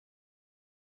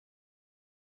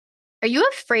Are you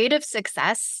afraid of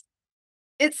success?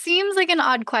 It seems like an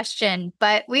odd question,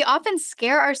 but we often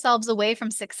scare ourselves away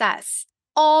from success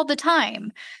all the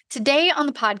time. Today on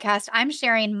the podcast, I'm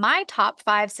sharing my top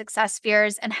 5 success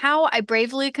fears and how I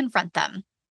bravely confront them,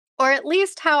 or at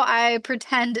least how I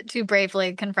pretend to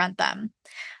bravely confront them.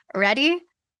 Ready,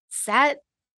 set,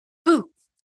 boo.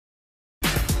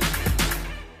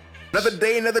 Another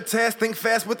day, another task, think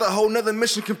fast with a whole nother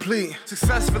mission complete.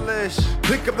 Successful-ish.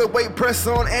 Pick up the weight, press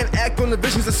on, and act on the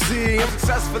visions I see. I'm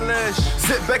successful-ish.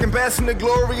 Sit back and bask in the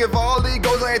glory of all the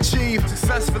goals I achieved.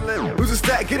 Successful-ish. Lose a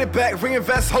stack, get it back,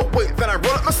 reinvest, hope, wait, then I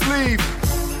roll up my sleeve.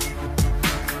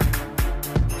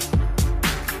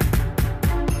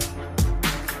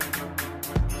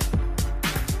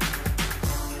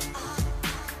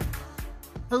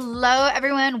 Hello,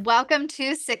 everyone. Welcome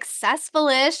to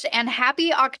Successful-ish and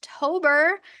happy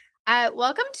October.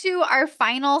 Welcome to our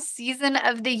final season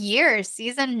of the year,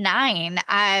 season 9.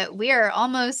 We are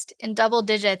almost in double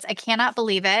digits. I cannot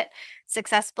believe it.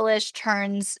 Successful-ish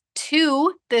turns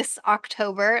 2 this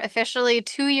October, officially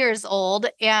 2 years old.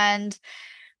 And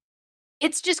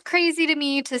it's just crazy to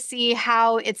me to see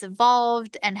how it's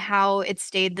evolved and how it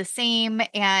stayed the same.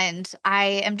 And I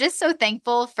am just so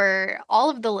thankful for all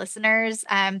of the listeners.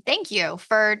 Thank you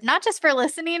for not just for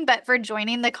listening, but for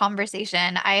joining the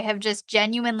conversation. I have just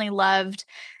genuinely loved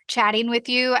chatting with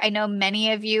you. I know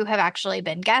many of you have actually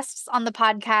been guests on the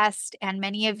podcast, and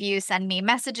many of you send me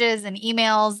messages and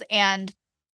emails. And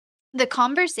the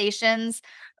conversations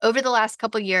over the last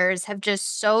couple years have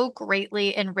just so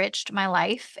greatly enriched my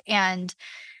life and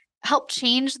helped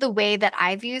change the way that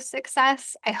I view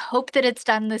success. I hope that it's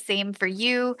done the same for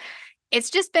you.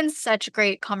 It's just been such a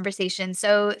great conversation.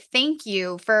 So, thank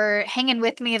you for hanging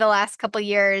with me the last couple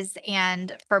years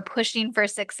and for pushing for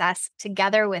success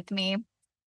together with me.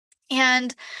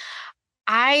 And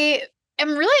I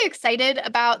am really excited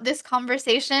about this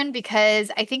conversation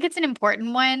because I think it's an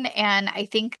important one. And I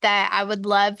think that I would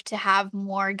love to have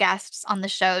more guests on the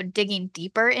show digging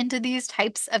deeper into these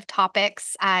types of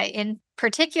topics, in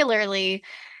particularly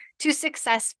to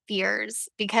success fears,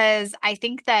 because I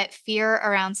think that fear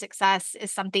around success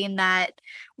is something that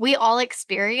we all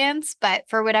experience, but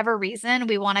for whatever reason,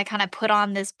 we want to kind of put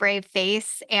on this brave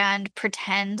face and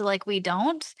pretend like we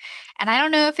don't. And I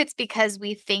don't know if it's because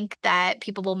we think that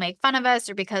people will make fun of us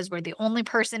or because we're the only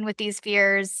person with these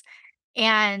fears.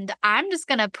 And I'm just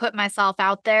going to put myself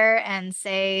out there and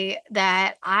say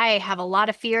that I have a lot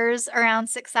of fears around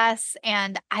success,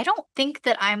 and I don't think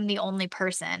that I'm the only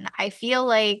person. I feel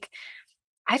like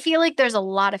there's a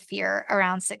lot of fear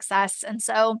around success. And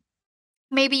so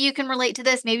maybe you can relate to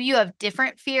this. Maybe you have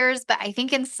different fears, but I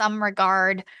think in some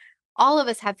regard all of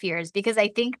us have fears because I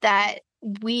think that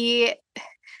we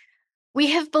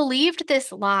we have believed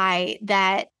this lie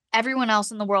that everyone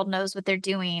else in the world knows what they're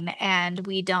doing and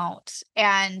we don't.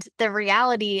 And the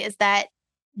reality is that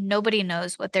nobody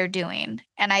knows what they're doing.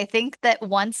 And I think that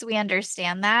once we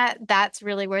understand that, that's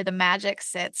really where the magic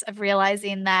sits of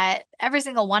realizing that every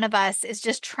single one of us is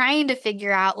just trying to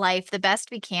figure out life the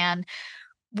best we can.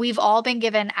 We've all been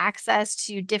given access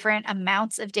to different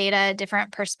amounts of data,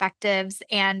 different perspectives,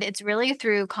 and it's really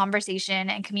through conversation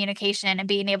and communication and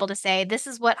being able to say, this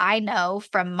is what I know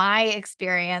from my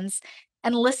experience,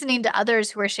 and listening to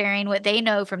others who are sharing what they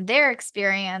know from their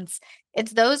experience.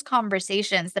 It's those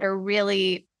conversations that are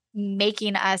really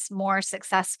making us more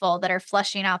successful, that are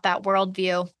fleshing out that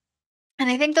worldview. And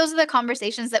I think those are the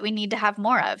conversations that we need to have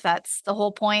more of. That's the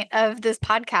whole point of this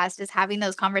podcast, is having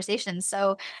those conversations.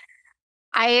 So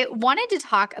I wanted to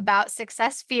talk about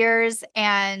success fears.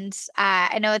 And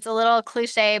I know it's a little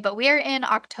cliche, but we are in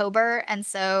October. And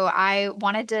so I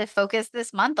wanted to focus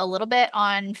this month a little bit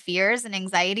on fears and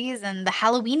anxieties and the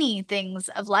Halloweeny things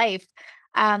of life.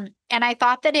 And I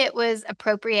thought that it was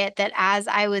appropriate that as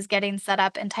I was getting set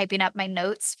up and typing up my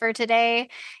notes for today,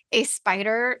 a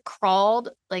spider crawled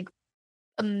like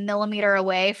a millimeter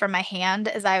away from my hand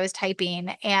as I was typing.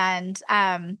 And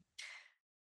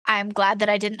I'm glad that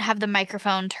I didn't have the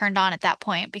microphone turned on at that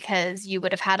point because you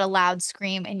would have had a loud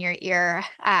scream in your ear.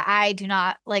 I do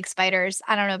not like spiders.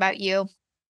 I don't know about you.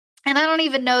 And I don't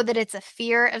even know that it's a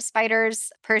fear of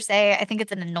spiders per se. I think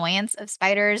it's an annoyance of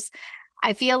spiders.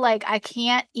 I feel like I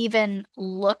can't even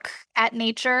look at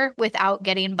nature without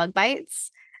getting bug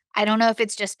bites. I don't know if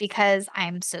it's just because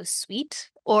I'm so sweet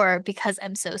or because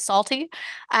I'm so salty.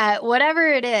 Whatever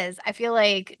it is, I feel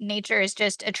like nature is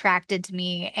just attracted to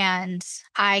me and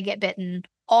I get bitten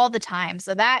all the time.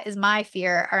 So that is my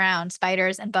fear around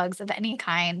spiders and bugs of any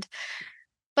kind.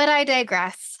 But I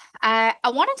digress. I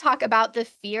want to talk about the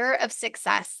fear of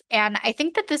success. And I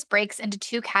think that this breaks into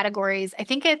two categories. I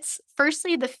think it's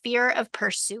firstly the fear of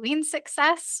pursuing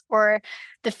success or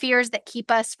the fears that keep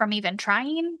us from even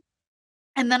trying.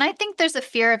 And then I think there's a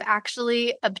fear of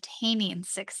actually obtaining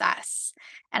success.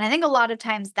 And I think a lot of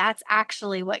times that's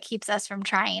actually what keeps us from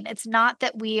trying. It's not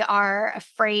that we are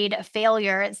afraid of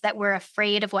failure, it's that we're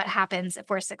afraid of what happens if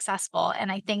we're successful.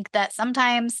 And I think that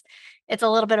sometimes it's a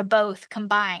little bit of both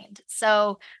combined.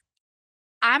 So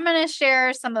I'm going to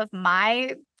share some of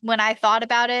my, when I thought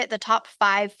about it, the top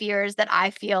 5 fears that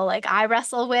I feel like I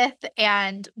wrestle with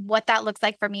and what that looks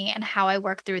like for me and how I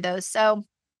work through those. So,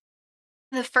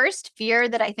 the first fear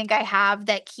that I think I have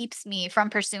that keeps me from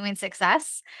pursuing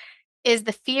success is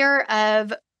the fear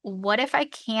of what if I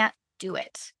can't do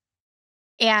it?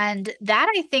 And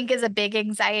that I think is a big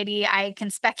anxiety. I can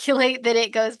speculate that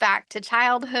it goes back to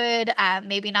childhood,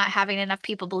 maybe not having enough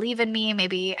people believe in me,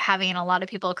 maybe having a lot of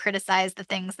people criticize the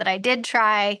things that I did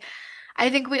try. I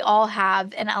think we all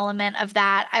have an element of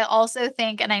that. I also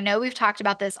think, and I know we've talked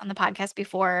about this on the podcast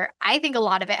before, I think a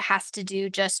lot of it has to do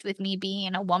just with me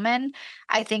being a woman.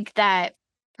 I think that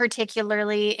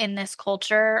particularly in this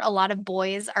culture, a lot of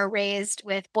boys are raised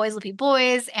with boys will be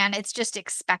boys, and it's just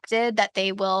expected that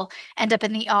they will end up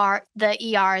in the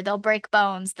ER, they'll break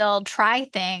bones, they'll try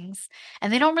things,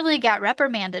 and they don't really get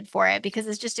reprimanded for it because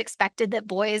it's just expected that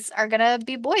boys are gonna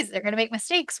be boys. They're gonna make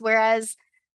mistakes. Whereas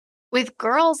with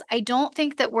girls, I don't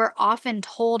think that we're often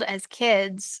told as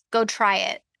kids, "Go try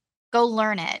it. Go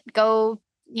learn it. Go,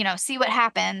 see what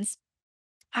happens."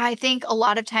 I think a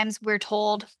lot of times we're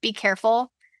told, "Be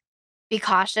careful, be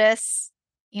cautious."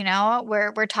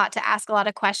 We're taught to ask a lot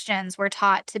of questions. We're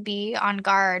taught to be on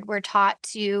guard. We're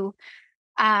taught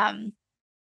um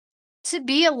to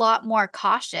be a lot more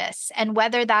cautious, and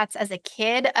whether that's as a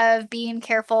kid of being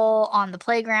careful on the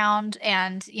playground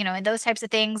and, and those types of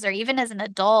things, or even as an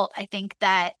adult, I think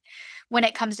that when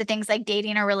it comes to things like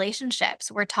dating or relationships,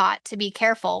 we're taught to be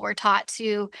careful. We're taught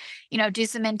to, do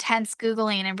some intense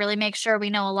Googling and really make sure we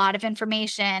know a lot of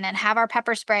information and have our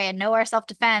pepper spray and know our self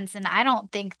defense. And I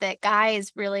don't think that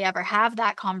guys really ever have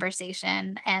that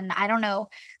conversation. And I don't know.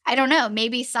 I don't know.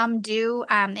 Maybe some do.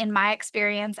 In my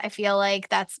experience, I feel like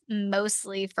that's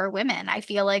mostly for women. I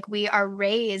feel like we are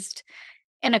raised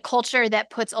in a culture that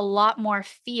puts a lot more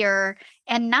fear,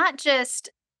 and not just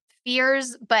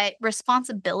fears, but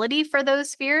responsibility for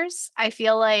those fears. I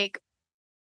feel like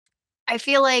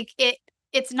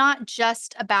it's not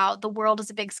just about the world is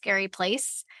a big scary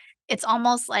place. It's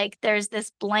almost like there's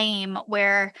this blame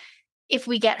where if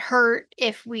we get hurt,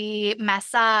 if we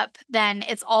mess up, then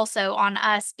it's also on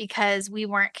us because we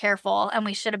weren't careful and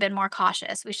we should have been more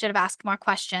cautious. We should have asked more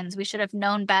questions. We should have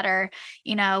known better.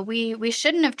 We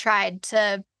shouldn't have tried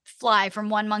to fly from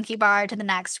one monkey bar to the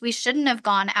next. We shouldn't have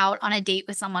gone out on a date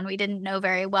with someone we didn't know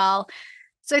very well.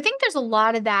 So I think there's a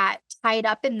lot of that tied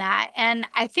up in that. And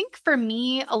I think for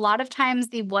me, a lot of times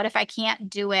the what if I can't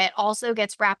do it also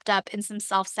gets wrapped up in some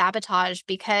self sabotage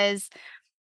because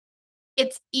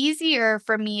it's easier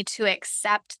for me to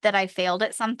accept that I failed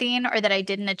at something or that I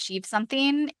didn't achieve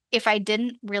something if I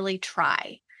didn't really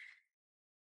try.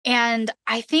 And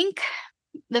I think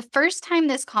the first time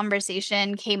this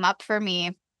conversation came up for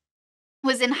me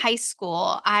was in high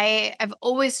school. I've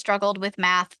always struggled with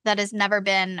math. That has never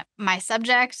been my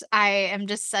subject. I am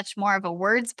just such more of a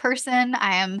words person.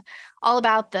 I am all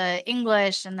about the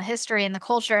English and the history and the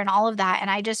culture and all of that. And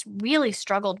I just really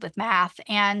struggled with math.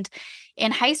 And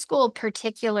in high school,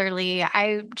 particularly,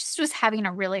 I just was having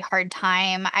a really hard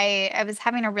time. I was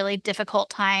having a really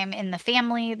difficult time in the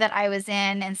family that I was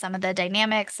in and some of the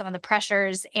dynamics, some of the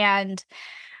pressures. And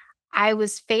I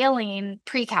was failing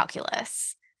pre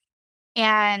calculus,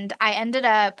 and I ended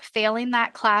up failing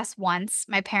that class once.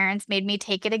 My parents made me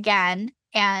take it again,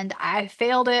 and I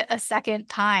failed it a second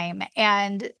time.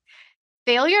 And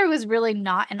failure was really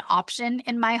not an option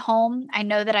in my home. I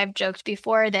know that I've joked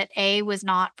before that A was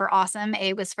not for awesome,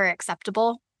 A was for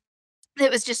acceptable.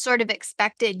 It was just sort of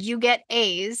expected. You get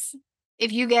A's.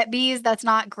 If you get B's, that's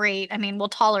not great. I mean, we'll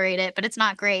tolerate it, but it's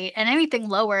not great. And anything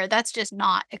lower, that's just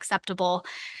not acceptable.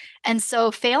 And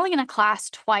so failing in a class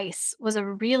twice was a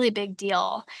really big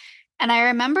deal. And I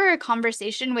remember a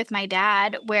conversation with my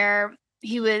dad where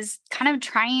he was kind of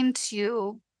trying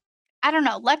to, I don't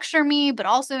know, lecture me, but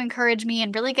also encourage me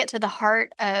and really get to the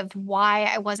heart of why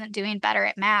I wasn't doing better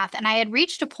at math. And I had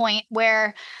reached a point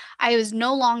where I was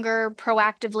no longer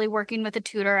proactively working with a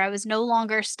tutor. I was no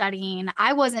longer studying.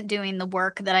 I wasn't doing the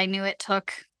work that I knew it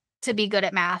took to be good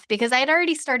at math because I had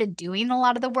already started doing a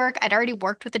lot of the work. I'd already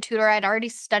worked with a tutor. I'd already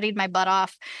studied my butt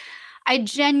off. I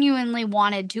genuinely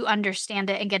wanted to understand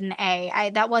it and get an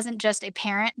A. That wasn't just a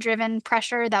parent-driven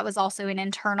pressure, that was also an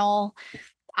internal,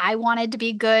 I wanted to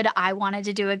be good, I wanted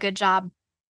to do a good job.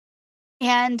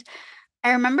 And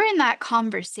I remember in that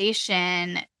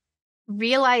conversation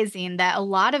realizing that a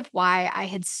lot of why I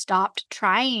had stopped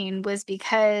trying was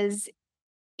because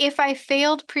if I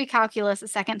failed pre-calculus a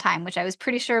second time, which I was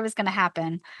pretty sure was gonna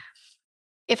happen,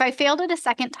 if I failed it a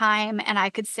second time and I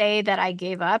could say that I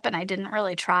gave up and I didn't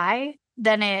really try,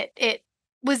 then it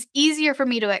was easier for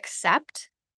me to accept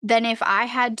than if I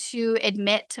had to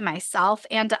admit to myself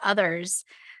and to others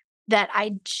that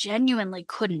I genuinely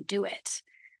couldn't do it.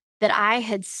 That I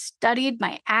had studied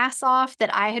my ass off,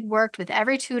 that I had worked with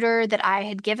every tutor, that I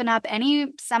had given up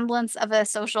any semblance of a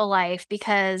social life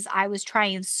because I was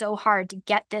trying so hard to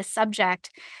get this subject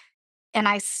and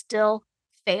I still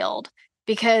failed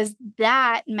because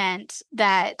that meant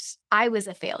that I was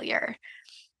a failure.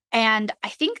 And I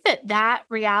think that that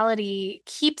reality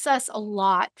keeps us a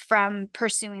lot from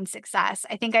pursuing success.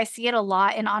 I think I see it a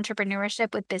lot in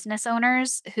entrepreneurship with business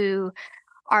owners who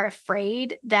are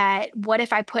afraid that what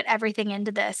if I put everything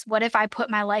into this? What if I put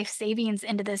my life savings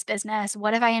into this business?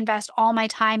 What if I invest all my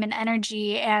time and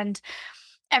energy and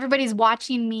everybody's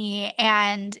watching me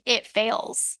and it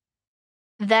fails?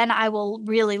 Then I will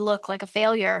really look like a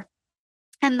failure.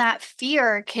 And that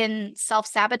fear can self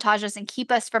sabotage us and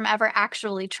keep us from ever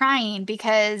actually trying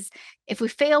because if we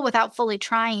fail without fully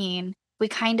trying, we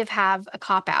kind of have a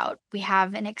cop out. We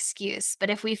have an excuse. But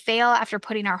if we fail after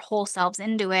putting our whole selves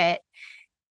into it,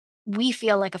 we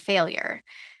feel like a failure.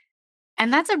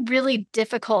 And that's a really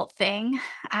difficult thing,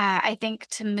 I think,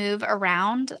 to move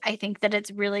around. I think that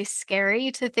it's really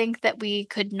scary to think that we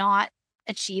could not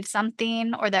achieve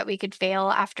something or that we could fail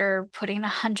after putting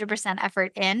 100%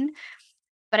 effort in.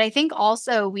 But I think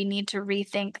also we need to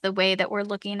rethink the way that we're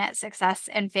looking at success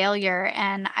and failure.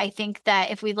 And I think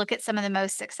that if we look at some of the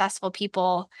most successful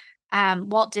people,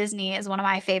 Walt Disney is one of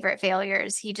my favorite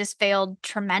failures. He just failed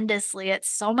tremendously at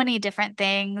so many different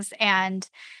things. And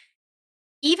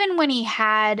even when he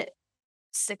had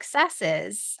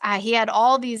successes, he had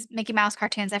all these Mickey Mouse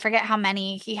cartoons. I forget how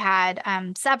many he had,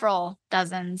 several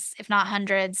dozens, if not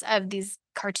hundreds, of these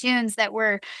cartoons that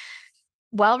were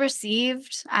well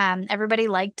received. Everybody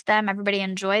liked them, everybody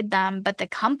enjoyed them, but the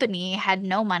company had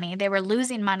no money. They were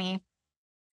losing money.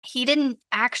 He didn't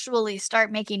actually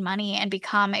start making money and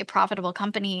become a profitable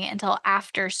company until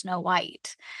after Snow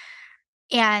White.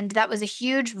 And that was a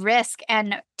huge risk,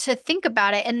 and to think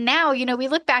about it and now, we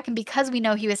look back and because we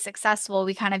know he was successful,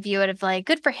 we kind of view it of like,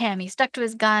 "Good for him, he stuck to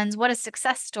his guns, what a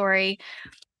success story."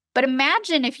 But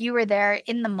imagine if you were there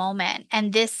in the moment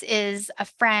and this is a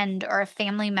friend or a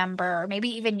family member or maybe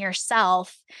even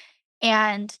yourself,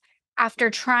 and after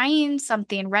trying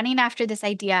something, running after this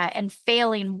idea and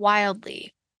failing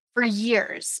wildly for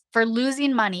years, for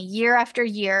losing money year after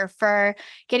year, for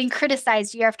getting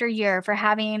criticized year after year, for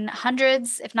having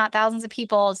hundreds, if not thousands of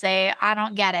people say, I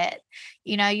don't get it.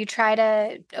 You try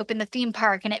to open the theme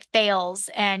park and it fails,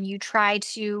 and you try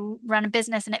to run a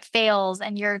business and it fails,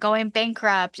 and you're going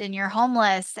bankrupt and you're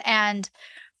homeless, and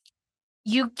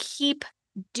you keep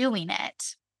doing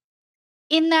it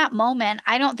in that moment,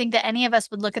 I don't think that any of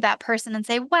us would look at that person and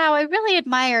say, "Wow, I really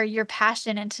admire your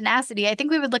passion and tenacity." I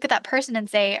think we would look at that person and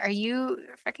say, "Are you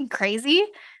freaking crazy?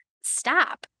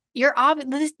 Stop.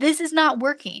 This is not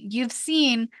working. You've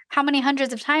seen how many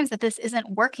hundreds of times that this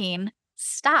isn't working.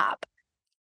 Stop."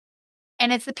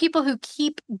 And it's the people who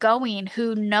keep going,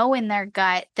 who know in their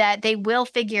gut that they will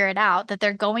figure it out, that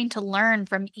they're going to learn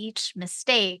from each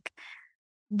mistake.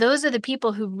 Those are the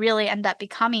people who really end up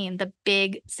becoming the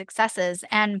big successes.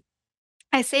 And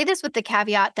I say this with the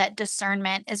caveat that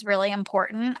discernment is really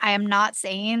important. I am not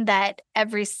saying that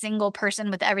every single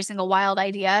person with every single wild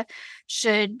idea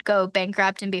should go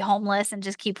bankrupt and be homeless and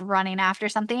just keep running after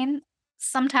something.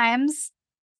 Sometimes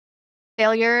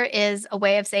failure is a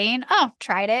way of saying, oh,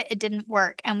 tried it, it didn't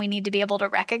work. And we need to be able to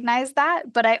recognize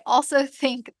that. But I also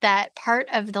think that part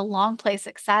of the long play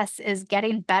success is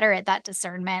getting better at that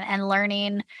discernment and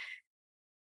learning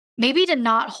maybe to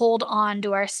not hold on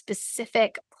to our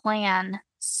specific plan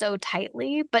so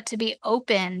tightly, but to be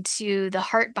open to the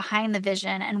heart behind the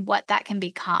vision and what that can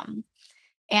become.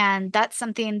 And that's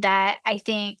something that I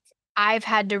think I've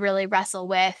had to really wrestle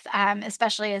with,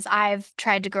 especially as I've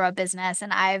tried to grow a business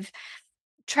and I've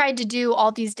tried to do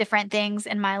all these different things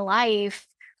in my life.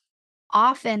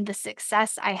 Often the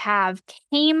success I have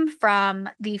came from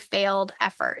the failed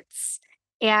efforts.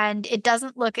 And it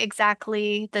doesn't look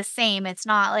exactly the same. It's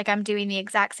not like I'm doing the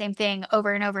exact same thing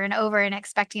over and over and over and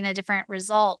expecting a different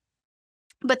result.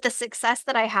 But the success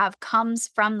that I have comes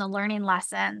from the learning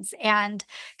lessons and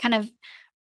kind of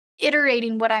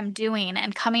iterating what I'm doing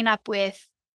and coming up with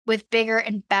bigger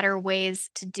and better ways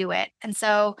to do it. And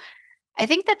so I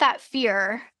think that that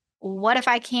fear, what if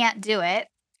I can't do it?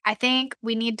 I think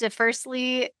we need to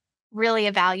firstly really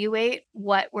evaluate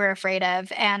what we're afraid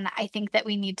of. And I think that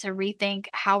we need to rethink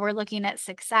how we're looking at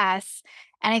success.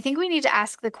 And I think we need to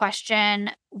ask the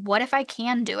question, what if I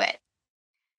can do it?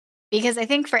 Because I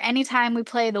think for any time we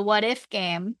play the what if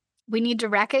game, we need to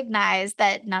recognize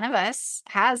that none of us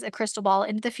has a crystal ball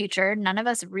into the future. None of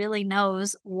us really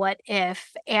knows what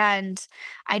if. And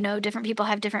I know different people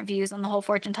have different views on the whole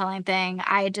fortune telling thing.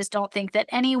 I just don't think that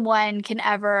anyone can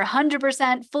ever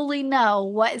 100% fully know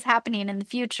what is happening in the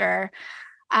future.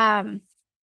 Um,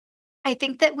 I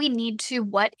think that we need to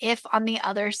what if on the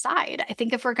other side. I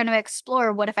think if we're going to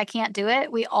explore what if I can't do it,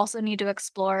 we also need to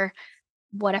explore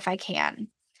what if I can.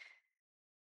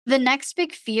 The next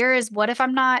big fear is what if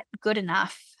I'm not good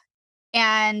enough?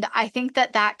 And I think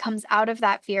that that comes out of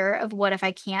that fear of what if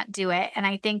I can't do it? And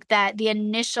I think that the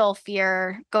initial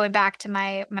fear, going back to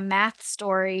my math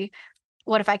story,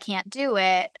 what if I can't do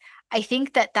it? I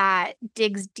think that that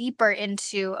digs deeper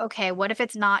into, okay, what if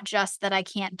it's not just that I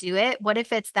can't do it? What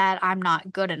if it's that I'm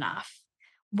not good enough?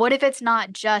 What if it's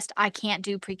not just I can't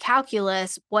do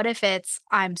pre-calculus? What if it's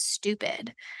I'm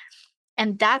stupid?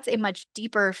 And that's a much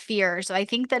deeper fear. So I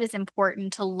think that it's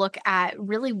important to look at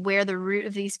really where the root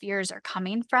of these fears are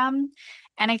coming from.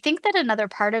 And I think that another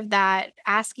part of that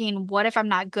asking, what if I'm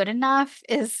not good enough,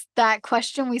 is that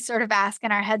question we sort of ask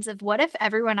in our heads of what if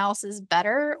everyone else is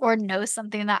better or knows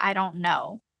something that I don't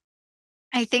know?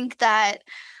 I think that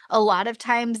a lot of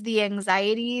times the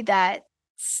anxiety that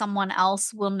someone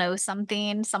else will know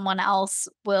something, someone else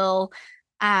will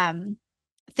um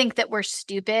think that we're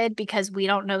stupid because we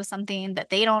don't know something that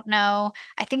they don't know.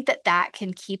 I think that that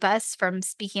can keep us from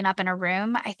speaking up in a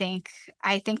room. I think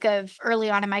of early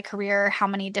on in my career how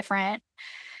many different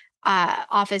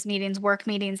office meetings, work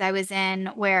meetings I was in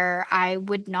where I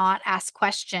would not ask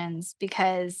questions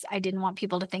because I didn't want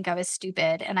people to think I was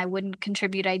stupid, and I wouldn't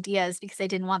contribute ideas because I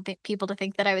didn't want people to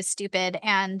think that I was stupid.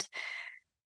 And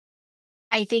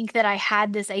I think that I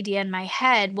had this idea in my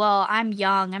head, well, I'm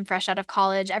young, I'm fresh out of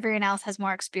college, everyone else has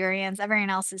more experience, everyone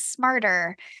else is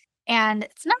smarter. And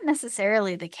it's not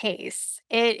necessarily the case.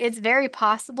 It's very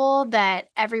possible that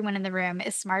everyone in the room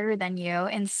is smarter than you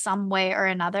in some way or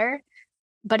another,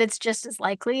 but it's just as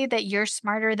likely that you're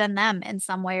smarter than them in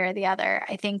some way or the other.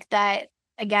 I think that,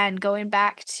 again, going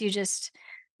back to just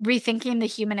rethinking the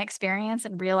human experience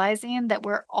and realizing that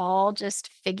we're all just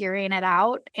figuring it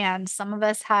out. And some of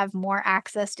us have more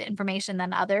access to information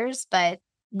than others, but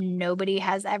nobody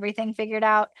has everything figured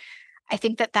out. I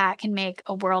think that that can make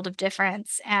a world of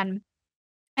difference. And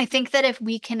I think that if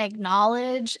we can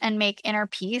acknowledge and make inner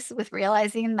peace with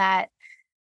realizing that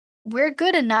we're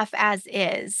good enough as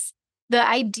is. The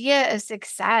idea of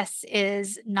success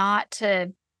is not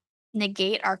to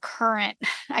negate our current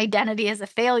identity as a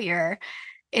failure.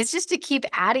 It's just to keep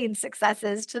adding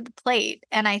successes to the plate.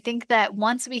 And I think that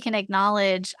once we can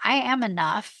acknowledge, I am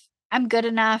enough, I'm good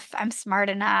enough, I'm smart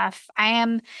enough, I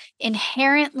am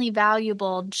inherently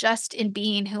valuable just in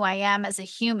being who I am as a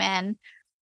human,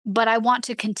 but I want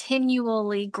to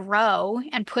continually grow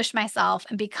and push myself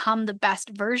and become the best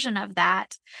version of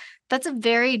that. That's a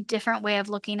very different way of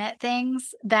looking at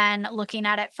things than looking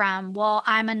at it from, well,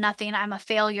 I'm a nothing, I'm a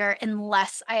failure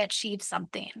unless I achieve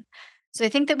something. So I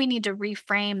think that we need to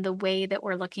reframe the way that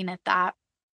we're looking at that.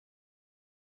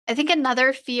 I think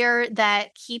another fear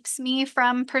that keeps me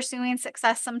from pursuing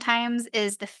success sometimes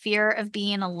is the fear of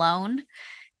being alone.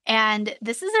 And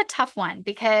this is a tough one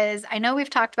because I know we've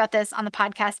talked about this on the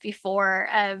podcast before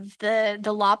of the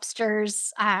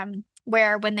lobsters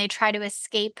where when they try to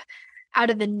escape out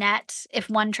of the net, if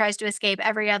one tries to escape,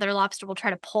 every other lobster will try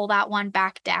to pull that one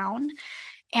back down.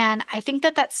 And I think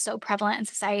that that's so prevalent in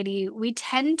society. We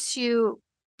tend to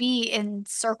be in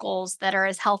circles that are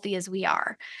as healthy as we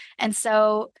are. And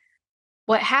so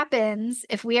what happens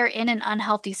if we are in an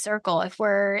unhealthy circle, if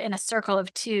we're in a circle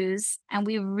of twos and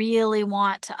we really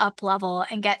want to up level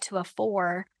and get to a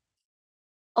four,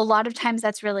 a lot of times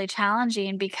that's really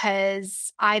challenging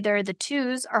because either the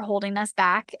twos are holding us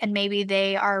back and maybe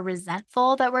they are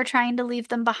resentful that we're trying to leave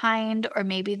them behind, or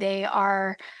maybe they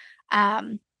are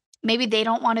um, maybe they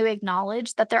don't want to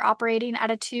acknowledge that they're operating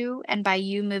at a 2, and by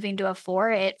you moving to a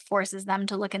 4, it forces them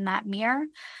to look in that mirror.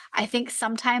 I think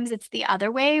sometimes it's the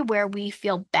other way where we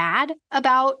feel bad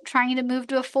about trying to move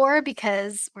to a 4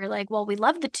 because we're like, "Well, we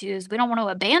love the 2s. We don't want to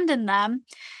abandon them."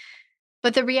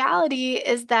 But the reality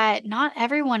is that not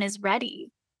everyone is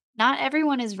ready. Not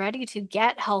everyone is ready to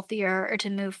get healthier or to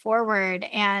move forward,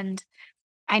 and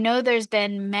I know there's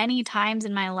been many times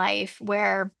in my life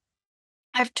where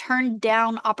I've turned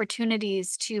down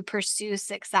opportunities to pursue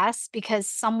success because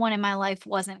someone in my life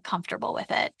wasn't comfortable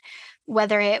with it.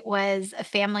 Whether it was a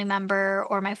family member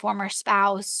or my former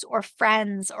spouse or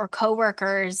friends or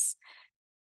coworkers.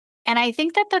 And I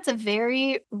think that that's a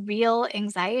very real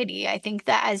anxiety. I think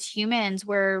that as humans,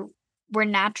 we're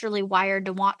naturally wired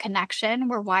to want connection.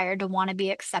 We're wired to want to be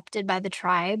accepted by the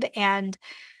tribe. And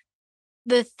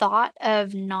the thought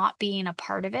of not being a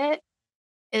part of it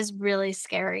is really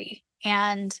scary.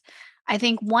 And I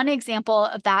think one example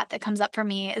of that that comes up for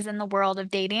me is in the world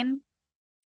of dating.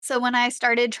 So when I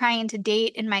started trying to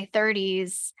date in my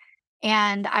 30s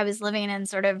and I was living in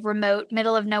sort of remote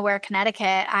middle of nowhere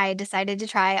Connecticut, I decided to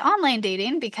try online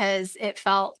dating because it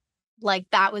felt like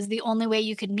that was the only way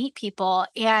you could meet people.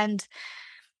 And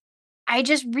I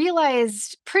just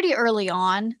realized pretty early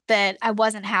on that I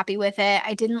wasn't happy with it.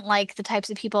 I didn't like the types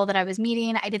of people that I was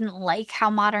meeting. I didn't like how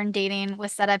modern dating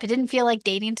was set up. It didn't feel like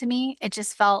dating to me. It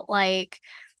just felt like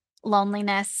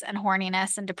loneliness and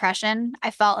horniness and depression.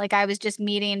 I felt like I was just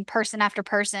meeting person after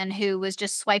person who was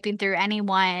just swiping through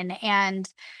anyone. And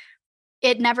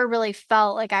it never really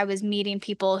felt like I was meeting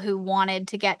people who wanted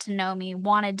to get to know me,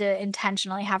 wanted to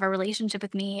intentionally have a relationship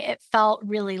with me. It felt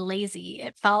really lazy.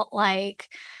 It felt like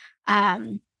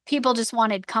people just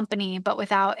wanted company, but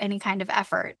without any kind of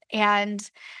effort. And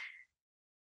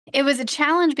it was a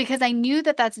challenge because I knew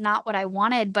that that's not what I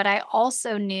wanted, but I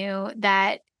also knew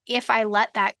that if I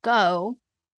let that go,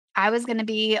 I was going to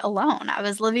be alone. I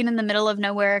was living in the middle of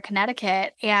nowhere,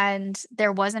 Connecticut, and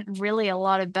there wasn't really a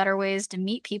lot of better ways to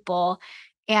meet people.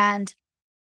 And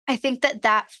I think that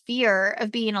that fear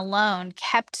of being alone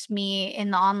kept me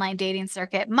in the online dating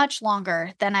circuit much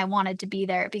longer than I wanted to be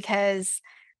there because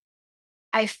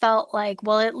I felt like,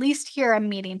 well, at least here I'm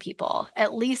meeting people.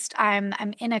 At least I'm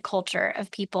in a culture of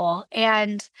people.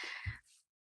 And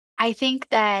I think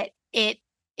that it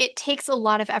takes a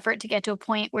lot of effort to get to a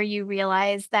point where you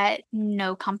realize that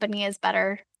no company is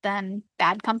better than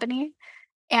bad company.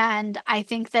 And I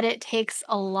think that it takes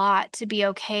a lot to be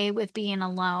okay with being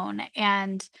alone.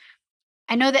 And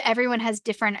I know that everyone has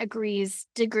different agrees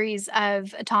degrees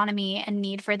of autonomy and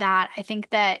need for that. I think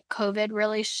that COVID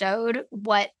really showed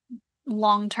what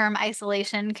long-term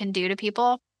isolation can do to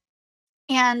people.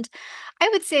 And I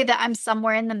would say that I'm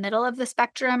somewhere in the middle of the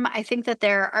spectrum. I think that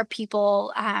there are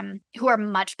people who are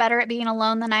much better at being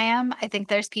alone than I am. I think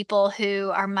there's people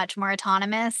who are much more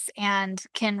autonomous and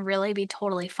can really be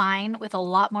totally fine with a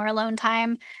lot more alone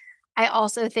time. I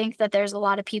also think that there's a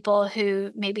lot of people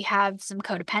who maybe have some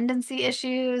codependency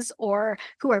issues or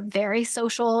who are very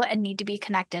social and need to be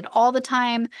connected all the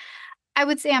time. I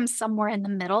would say I'm somewhere in the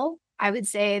middle. I would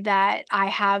say that I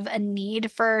have a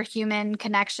need for human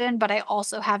connection, but I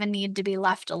also have a need to be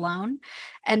left alone.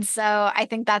 And so I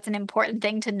think that's an important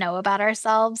thing to know about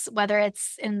ourselves, whether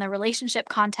it's in the relationship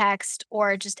context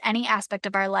or just any aspect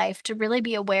of our life, to really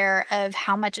be aware of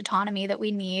how much autonomy that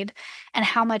we need and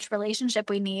how much relationship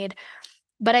we need.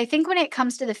 But I think when it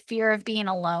comes to the fear of being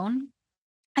alone,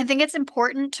 I think it's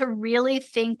important to really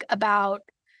think about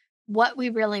what we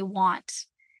really want.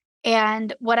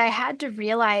 And what I had to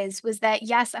realize was that,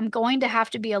 yes, I'm going to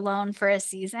have to be alone for a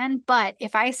season, but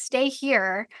if I stay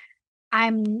here,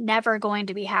 I'm never going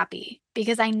to be happy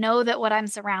because I know that what I'm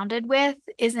surrounded with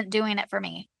isn't doing it for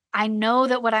me. I know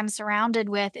that what I'm surrounded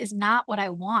with is not what I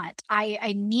want.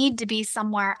 I need to be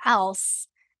somewhere else,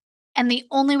 and the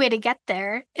only way to get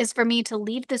there is for me to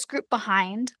leave this group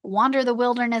behind, wander the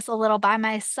wilderness a little by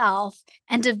myself,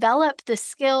 and develop the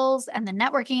skills and the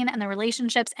networking and the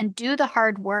relationships and do the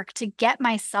hard work to get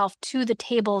myself to the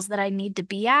tables that I need to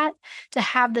be at to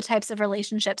have the types of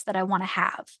relationships that I want to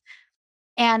have.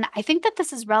 And I think that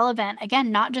this is relevant, again,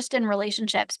 not just in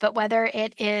relationships, but whether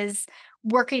it is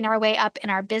working our way up in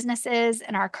our businesses,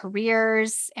 in our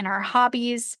careers, in our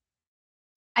hobbies.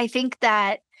 I think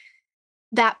that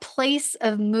that place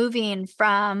of moving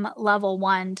from level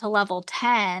 1 to level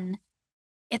 10,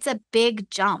 it's a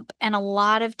big jump, and a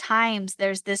lot of times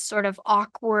there's this sort of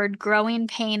awkward growing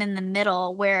pain in the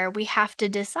middle where we have to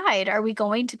decide, are we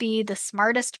going to be the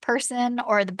smartest person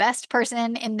or the best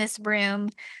person in this room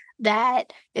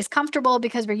that is comfortable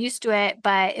because we're used to it,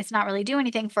 but it's not really doing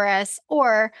anything for us?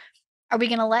 Or are we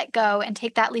gonna let go and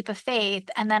take that leap of faith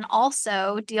and then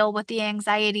also deal with the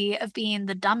anxiety of being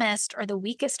the dumbest or the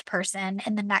weakest person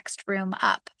in the next room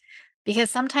up?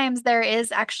 Because sometimes there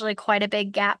is actually quite a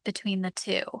big gap between the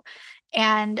 2.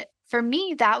 And for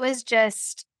me, that was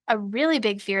just a really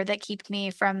big fear that kept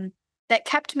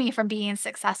me from being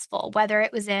successful, whether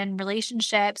it was in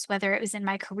relationships, whether it was in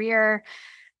my career.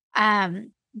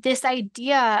 This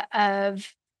idea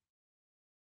of,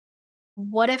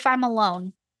 what if I'm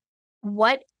alone?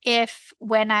 what if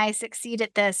when I succeed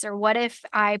at this, or what if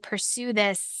I pursue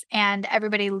this and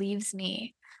everybody leaves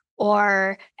me,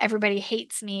 or everybody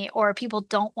hates me, or people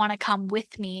don't want to come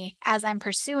with me as I'm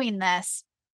pursuing this?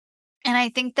 And I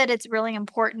think that it's really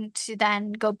important to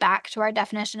then go back to our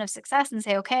definition of success and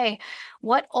say, okay,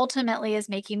 what ultimately is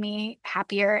making me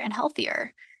happier and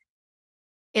healthier?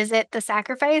 Is it the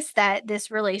sacrifice that this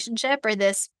relationship or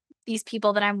these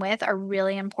people that I'm with are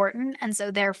really important, and so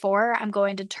therefore I'm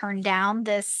going to turn down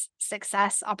this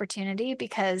success opportunity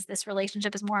because this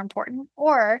relationship is more important?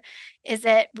 Or is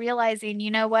it realizing, you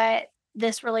know what?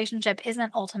 This relationship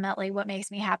isn't ultimately what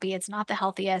makes me happy. It's not the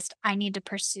healthiest. I need to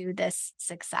pursue this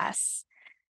success.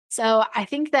 So I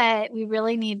think that we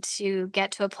really need to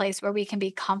get to a place where we can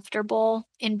be comfortable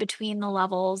in between the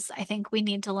levels. I think we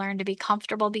need to learn to be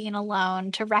comfortable being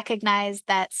alone, to recognize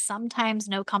that sometimes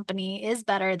no company is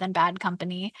better than bad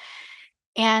company,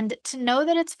 and to know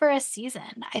that it's for a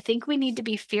season. I think we need to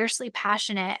be fiercely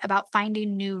passionate about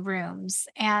finding new rooms.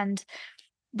 And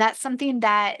that's something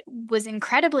that was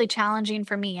incredibly challenging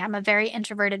for me. I'm a very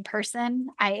introverted person.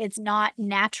 It's not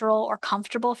natural or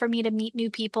comfortable for me to meet new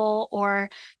people or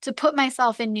to put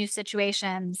myself in new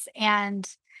situations. And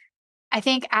I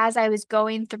think as I was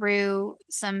going through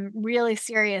some really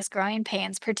serious growing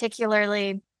pains,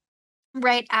 particularly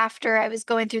right after I was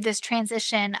going through this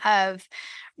transition of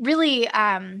really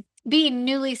being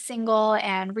newly single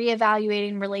and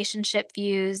reevaluating relationship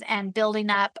views and building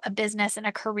up a business and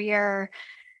a career,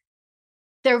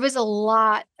 there was a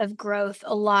lot of growth,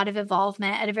 a lot of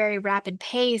involvement at a very rapid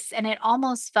pace, and it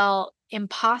almost felt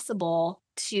impossible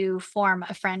to form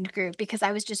a friend group because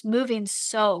I was just moving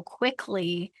so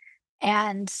quickly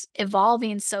and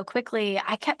evolving so quickly.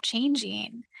 I kept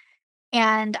changing.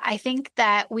 And I think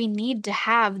that we need to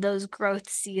have those growth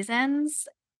seasons.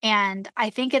 And I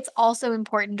think it's also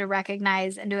important to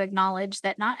recognize and to acknowledge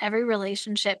that not every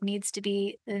relationship needs to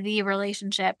be the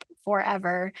relationship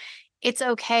forever. It's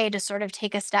okay to sort of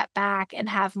take a step back and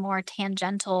have more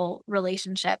tangential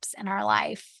relationships in our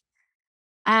life.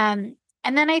 And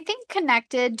then I think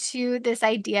connected to this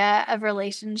idea of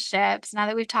relationships, now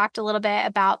that we've talked a little bit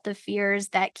about the fears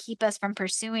that keep us from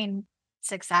pursuing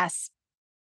success,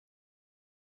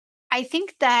 I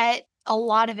think that a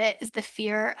lot of it is the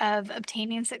fear of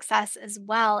obtaining success as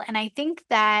well. And I think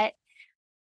that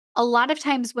a lot of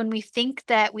times when we think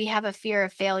that we have a fear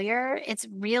of failure, it's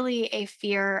really a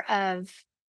fear of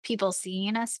people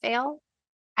seeing us fail.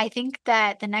 I think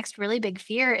that the next really big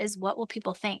fear is, what will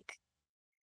people think?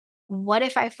 What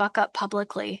if I fuck up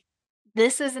publicly?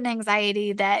 This is an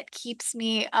anxiety that keeps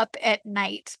me up at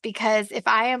night because if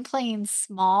I am playing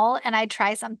small and I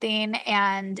try something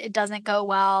and it doesn't go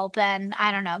well, then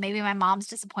I don't know, maybe my mom's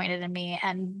disappointed in me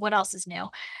and what else is new?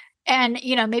 And,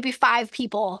 maybe 5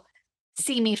 people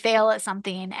see me fail at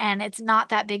something and it's not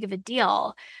that big of a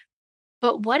deal.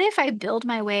 But what if I build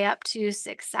my way up to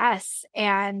success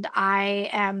and I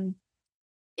am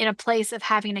in a place of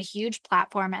having a huge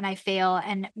platform and I fail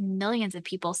and millions of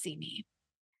people see me?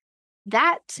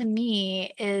 That to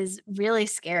me is really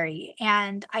scary.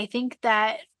 And I think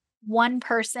that one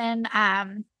person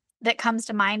that comes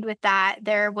to mind with that,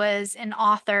 there was an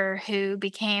author who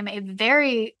became a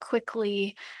very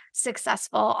quickly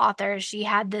successful author. She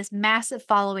had this massive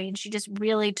following. She just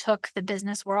really took the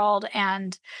business world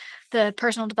and the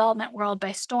personal development world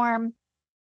by storm.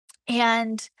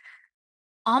 And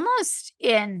almost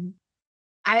in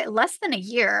less than a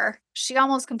year, she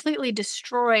almost completely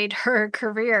destroyed her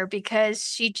career because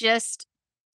she just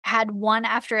had one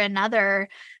after another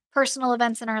personal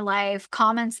events in her life,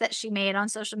 comments that she made on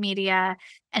social media,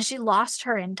 and she lost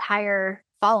her entire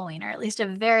following, or at least a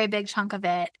very big chunk of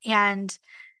it. And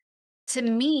to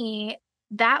me,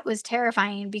 that was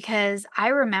terrifying because I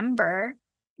remember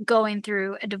going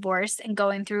through a divorce and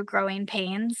going through growing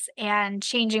pains and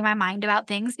changing my mind about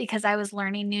things because I was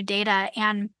learning new data.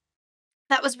 And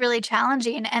that was really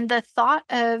challenging. And the thought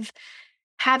of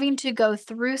having to go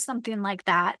through something like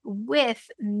that with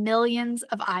millions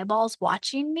of eyeballs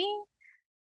watching me,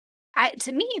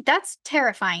 to me, that's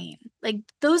terrifying. Like,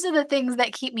 those are the things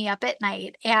that keep me up at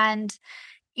night. And,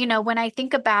 when I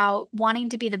think about wanting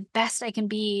to be the best I can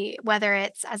be, whether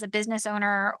it's as a business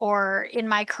owner or in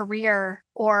my career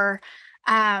or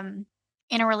um,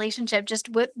 in a relationship, just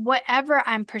with whatever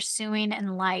I'm pursuing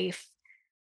in life,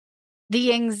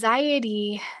 the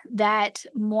anxiety that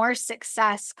more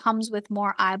success comes with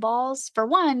more eyeballs, for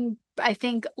one, I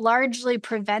think largely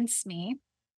prevents me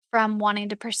from wanting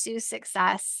to pursue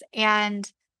success.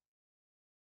 And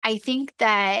I think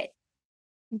that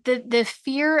the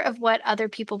fear of what other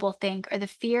people will think or the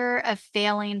fear of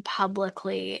failing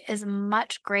publicly is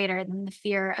much greater than the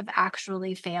fear of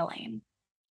actually failing.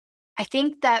 I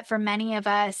think that for many of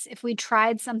us, if we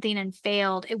tried something and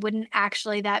failed, it wouldn't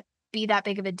actually that be that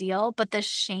big of a deal, but the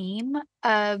shame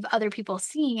of other people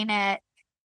seeing it,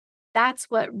 that's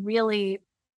what really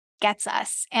gets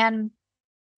us. And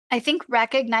I think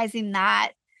recognizing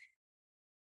that,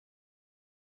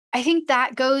 I think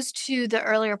that goes to the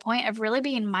earlier point of really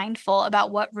being mindful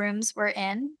about what rooms we're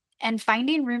in and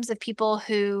finding rooms of people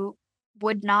who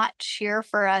would not cheer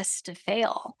for us to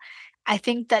fail. I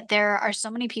think that there are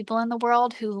so many people in the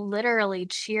world who literally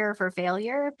cheer for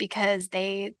failure because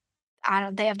I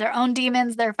don't, they have their own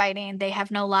demons they're fighting. They have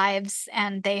no lives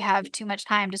and they have too much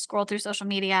time to scroll through social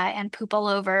media and poop all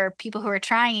over people who are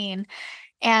trying.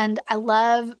 And I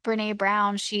love Brene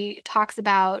Brown. She talks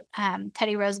about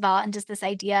Teddy Roosevelt and just this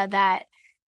idea that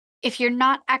if you're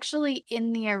not actually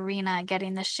in the arena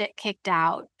getting the shit kicked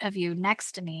out of you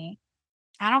next to me,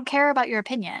 I don't care about your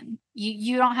opinion.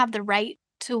 You don't have the right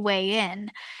to weigh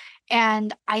in.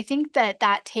 And I think that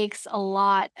that takes a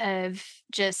lot of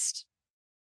just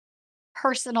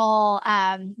personal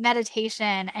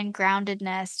meditation and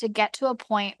groundedness to get to a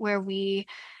point where we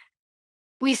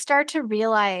start to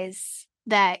realize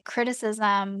that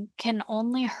criticism can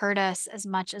only hurt us as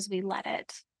much as we let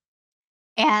it.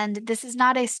 And this is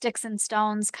not a sticks and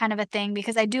stones kind of a thing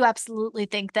because I do absolutely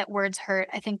think that words hurt.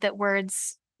 I think that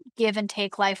words give and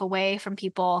take life away from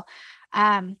people.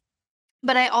 Um,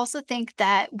 but I also think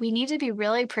that we need to be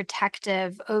really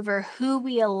protective over who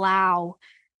we allow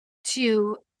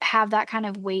to have that kind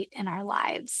of weight in our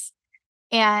lives.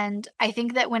 And I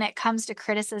think that when it comes to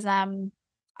criticism,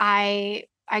 I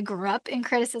grew up in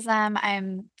criticism.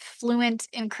 I'm fluent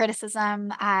in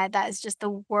criticism. That is just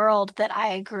the world that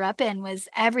I grew up in. Was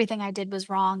everything I did was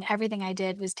wrong. Everything I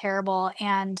did was terrible.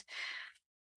 And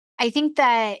I think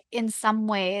that in some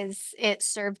ways it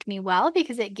served me well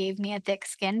because it gave me a thick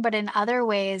skin, but in other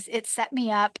ways it set me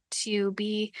up to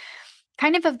be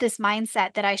kind of this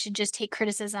mindset that I should just take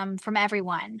criticism from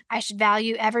everyone. I should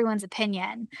value everyone's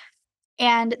opinion.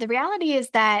 And the reality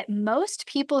is that most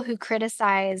people who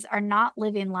criticize are not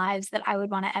living lives that I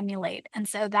would want to emulate. And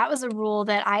so that was a rule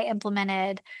that I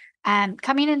implemented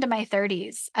coming into my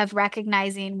 30s of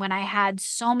recognizing when I had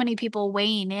so many people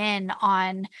weighing in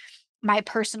on my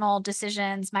personal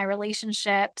decisions, my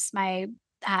relationships, my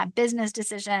business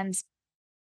decisions.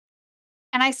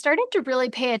 And I started to really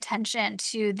pay attention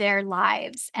to their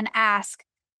lives and ask,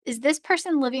 is this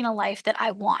person living a life that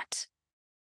I want?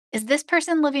 Is this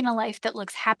person living a life that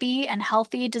looks happy and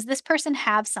healthy? Does this person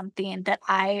have something that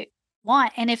I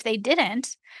want? And if they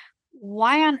didn't,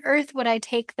 why on earth would I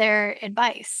take their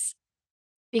advice?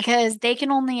 Because they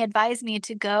can only advise me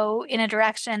to go in a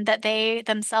direction that they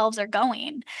themselves are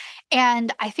going.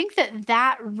 And I think that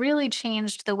that really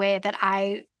changed the way that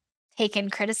I take in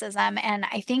criticism. And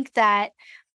I think that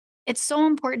it's so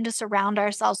important to surround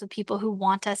ourselves with people who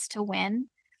want us to win,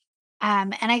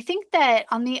 and I think that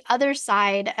on the other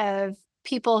side of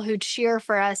people who cheer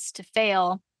for us to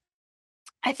fail,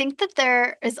 I think that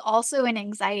there is also an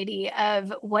anxiety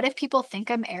of what if people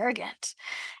think I'm arrogant?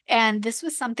 And this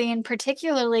was something,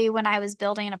 particularly when I was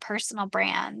building a personal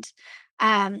brand.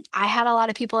 I had a lot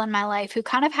of people in my life who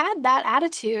kind of had that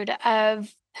attitude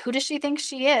of who does she think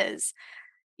she is?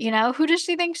 You know, who does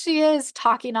she think she is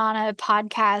talking on a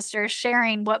podcast or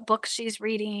sharing what books she's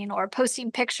reading or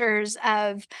posting pictures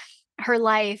of her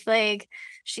life? Like,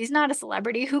 she's not a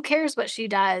celebrity. Who cares what she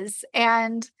does?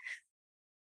 And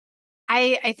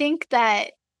I think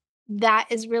that that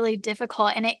is really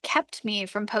difficult and it kept me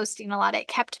from posting a lot. It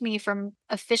kept me from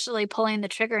officially pulling the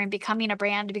trigger and becoming a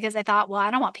brand because I thought, well,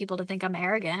 I don't want people to think I'm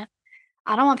arrogant.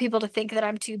 I don't want people to think that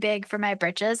I'm too big for my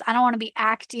britches. I don't want to be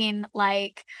acting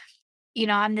like,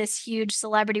 I'm this huge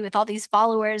celebrity with all these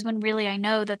followers when really I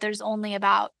know that there's only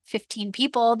about 15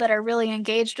 people that are really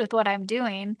engaged with what I'm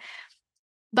doing.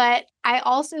 But I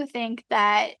also think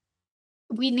that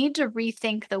we need to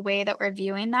rethink the way that we're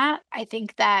viewing that. I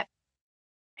think that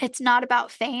it's not about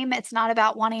fame. It's not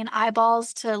about wanting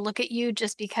eyeballs to look at you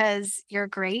just because you're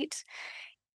great.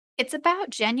 It's about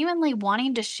genuinely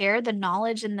wanting to share the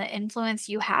knowledge and the influence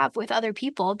you have with other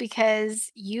people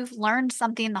because you've learned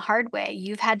something the hard way.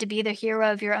 You've had to be the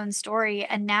hero of your own story,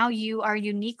 and now you are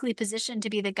uniquely positioned to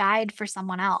be the guide for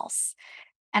someone else.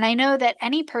 And I know that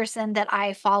any person that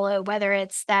I follow, whether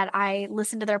it's that I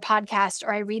listen to their podcast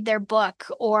or I read their book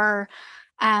or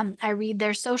I read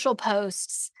their social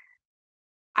posts,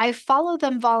 I follow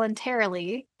them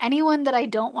voluntarily. Anyone that I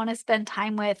don't want to spend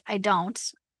time with, I don't.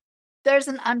 There's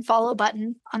an unfollow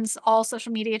button on all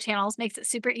social media channels, makes it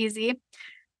super easy.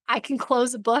 I can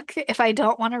close a book if I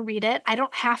don't wanna read it. I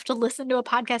don't have to listen to a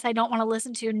podcast I don't wanna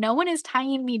listen to. No one is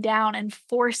tying me down and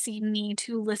forcing me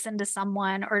to listen to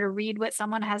someone or to read what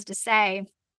someone has to say.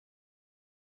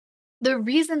 The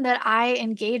reason that I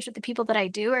engage with the people that I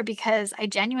do are because I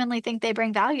genuinely think they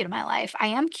bring value to my life. I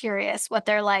am curious what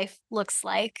their life looks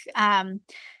like,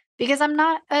 because I'm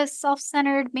not a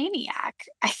self-centered maniac.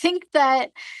 I think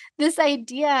that this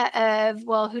idea of,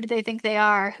 well, who do they think they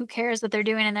are? Who cares what they're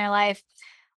doing in their life?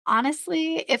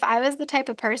 Honestly, if I was the type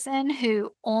of person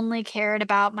who only cared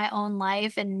about my own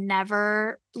life and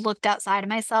never looked outside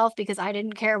of myself because I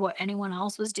didn't care what anyone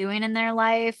else was doing in their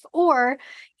life, or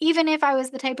even if I was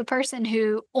the type of person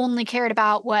who only cared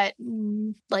about what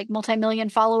like multi-million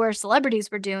follower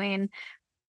celebrities were doing,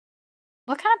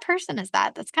 what kind of person is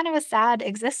that? That's kind of a sad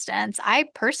existence. I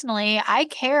personally, I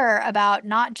care about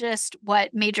not just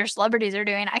what major celebrities are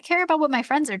doing. I care about what my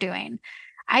friends are doing.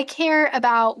 I care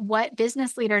about what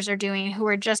business leaders are doing who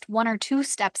are just one or two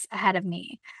steps ahead of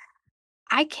me.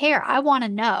 I care. I want to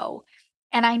know.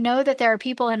 And I know that there are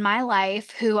people in my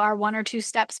life who are one or two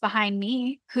steps behind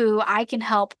me who I can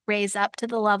help raise up to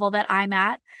the level that I'm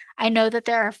at. I know that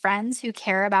there are friends who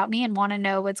care about me and want to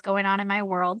know what's going on in my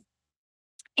world.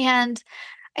 And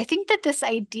I think that this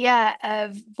idea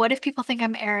of what if people think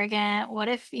I'm arrogant? What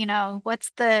if,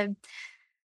 what's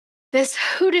this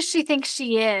who does she think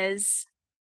she is?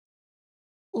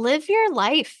 Live your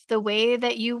life the way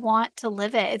that you want to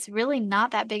live it. It's really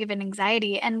not that big of an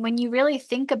anxiety. And when you really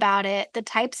think about it, the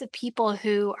types of people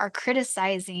who are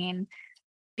criticizing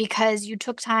because you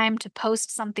took time to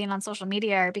post something on social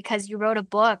media, or because you wrote a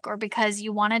book, or because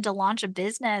you wanted to launch a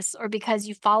business, or because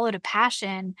you followed a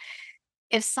passion,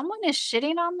 if someone is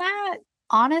shitting on that,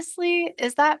 honestly,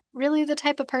 is that really the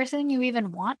type of person you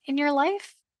even want in your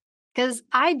life? Because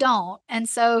I don't. And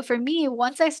so for me,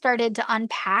 once I started to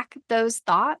unpack those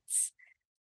thoughts,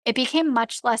 it became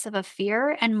much less of a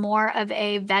fear and more of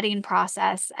a vetting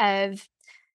process of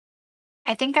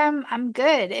I think I'm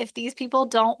good. If these people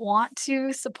don't want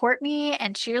to support me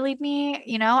and cheerlead me,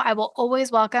 I will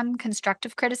always welcome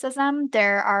constructive criticism.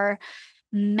 There are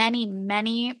many,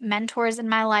 many mentors in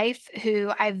my life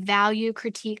who I value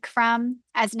critique from.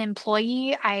 As an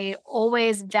employee, I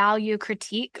always value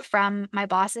critique from my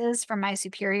bosses, from my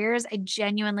superiors. I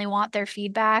genuinely want their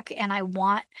feedback and I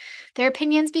want their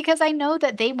opinions because I know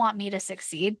that they want me to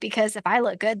succeed because if I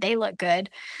look good, they look good.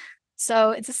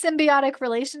 So it's a symbiotic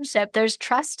relationship. There's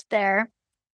trust there.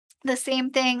 The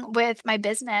same thing with my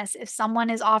business. If someone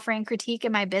is offering critique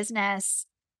in my business,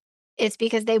 it's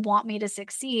because they want me to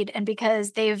succeed and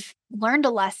because they've learned a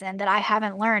lesson that I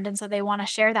haven't learned. And so they want to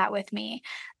share that with me.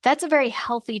 That's a very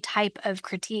healthy type of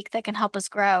critique that can help us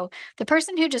grow. The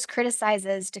person who just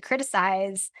criticizes to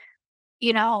criticize,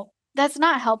 that's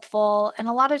not helpful. And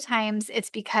a lot of times it's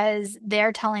because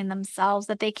they're telling themselves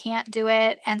that they can't do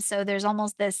it. And so there's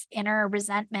almost this inner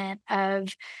resentment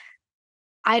of,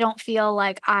 I don't feel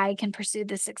like I can pursue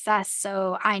this success.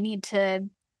 So I need to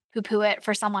poo poo it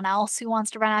for someone else who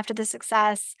wants to run after the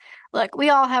success. Look, we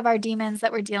all have our demons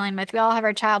that we're dealing with. We all have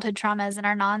our childhood traumas and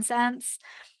our nonsense.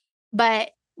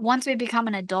 But once we become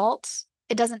an adult,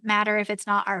 it doesn't matter if it's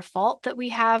not our fault that we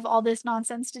have all this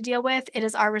nonsense to deal with. It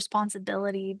is our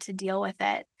responsibility to deal with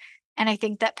it. And I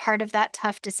think that part of that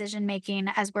tough decision making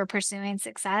as we're pursuing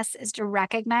success is to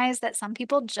recognize that some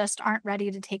people just aren't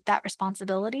ready to take that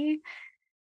responsibility.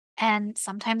 And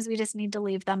sometimes we just need to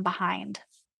leave them behind.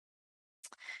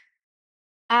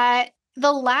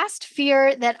 The last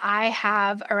fear that I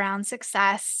have around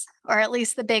success, or at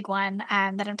least the big one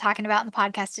that I'm talking about in the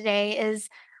podcast today, is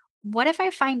what if I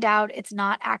find out it's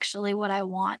not actually what I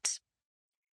want?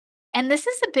 And this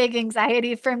is a big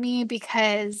anxiety for me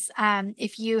because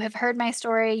if you have heard my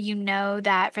story, you know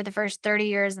that for the first 30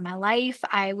 years of my life,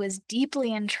 I was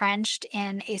deeply entrenched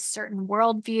in a certain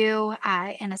worldview,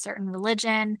 in a certain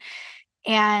religion,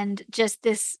 and just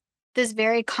this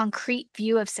very concrete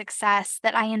view of success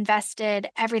that I invested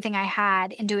everything I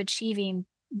had into achieving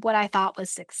what I thought was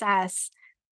success,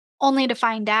 only to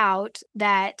find out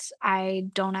that I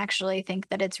don't actually think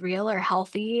that it's real or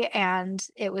healthy and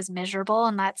it was miserable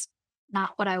and that's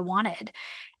not what I wanted.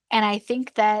 And I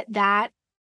think that that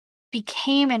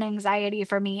became an anxiety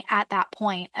for me at that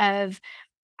point of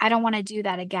I don't want to do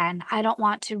that again. I don't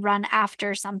want to run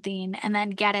after something and then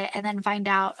get it and then find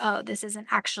out, oh, this isn't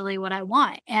actually what I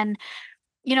want. And,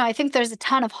 I think there's a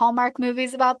ton of Hallmark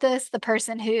movies about this. The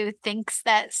person who thinks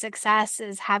that success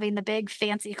is having the big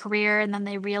fancy career and then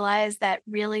they realize that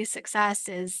really success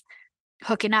is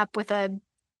hooking up with a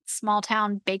small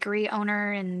town bakery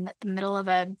owner in the middle of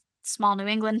a small New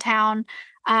England town.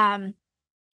 Um,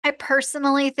 I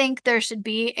personally think there should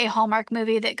be a Hallmark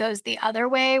movie that goes the other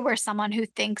way, where someone who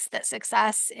thinks that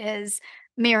success is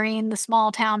marrying the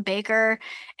small town baker,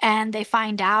 and they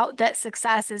find out that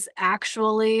success is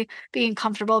actually being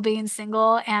comfortable being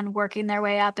single and working their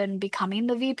way up and becoming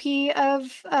the VP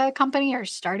of a company or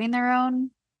starting their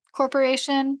own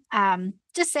corporation.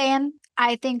 Just saying,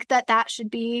 I think that that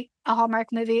should be a Hallmark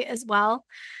movie as well.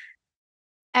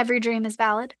 Every dream is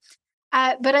valid.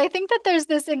 But I think that there's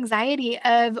this anxiety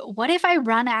of what if I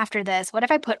run after this? What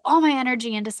if I put all my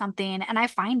energy into something and I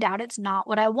find out it's not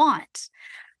what I want?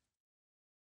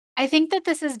 I think that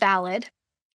this is valid,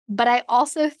 but I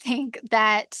also think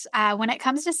that when it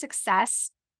comes to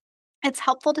success, it's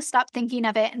helpful to stop thinking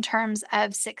of it in terms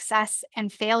of success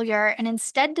and failure and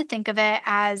instead to think of it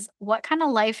as what kind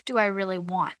of life do I really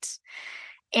want?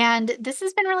 And this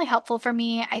has been really helpful for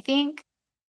me. I think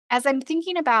as I'm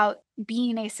thinking about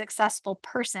being a successful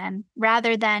person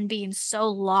rather than being so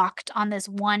locked on this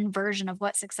one version of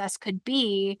what success could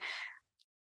be,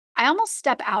 I almost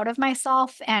step out of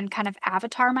myself and kind of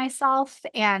avatar myself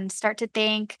and start to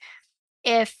think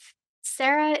if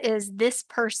Sarah is this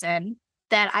person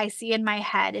that I see in my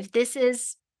head, if this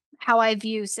is how I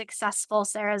view successful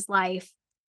Sarah's life,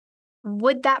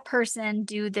 would that person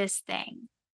do this thing?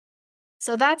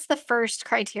 So that's the first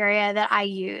criteria that I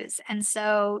use. And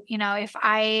so,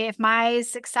 if my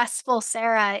successful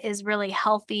Sarah is really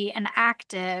healthy and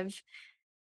active,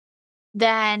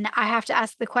 then I have to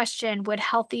ask the question, would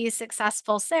healthy,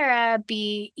 successful Sarah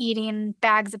be eating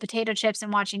bags of potato chips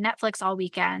and watching Netflix all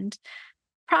weekend?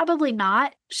 Probably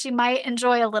not. She might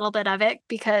enjoy a little bit of it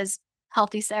because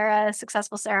healthy Sarah,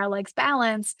 successful Sarah likes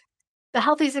balance. The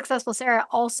healthy, successful Sarah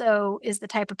also is the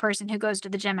type of person who goes to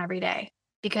the gym every day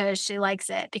because she likes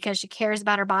it, because she cares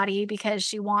about her body, because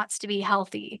she wants to be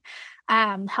healthy.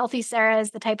 Healthy Sarah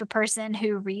is the type of person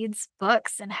who reads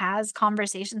books and has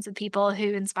conversations with people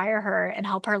who inspire her and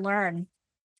help her learn.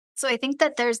 So I think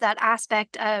that there's that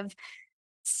aspect of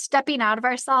stepping out of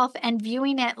ourselves and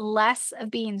viewing it less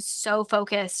of being so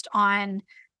focused on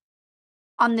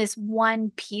this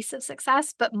one piece of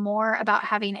success, but more about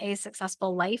having a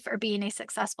successful life or being a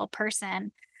successful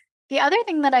person. The other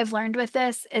thing that I've learned with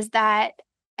this is that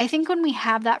I think when we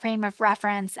have that frame of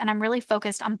reference and I'm really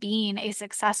focused on being a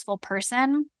successful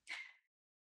person,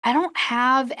 I don't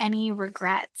have any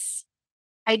regrets.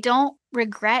 I don't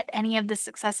regret any of the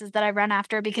successes that I run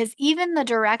after because even the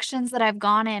directions that I've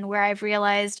gone in where I've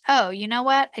realized, oh, you know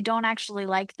what? I don't actually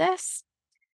like this.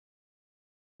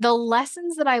 The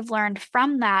lessons that I've learned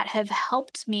from that have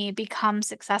helped me become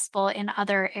successful in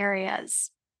other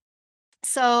areas.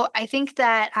 So I think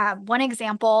that one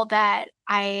example that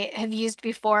I have used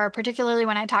before, particularly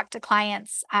when I talk to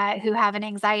clients who have an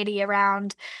anxiety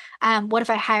around, what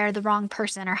if I hire the wrong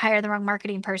person or hire the wrong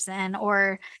marketing person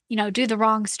or do the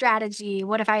wrong strategy?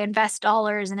 What if I invest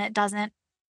dollars and it doesn't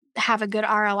have a good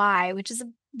ROI, which is a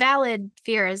valid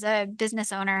fear as a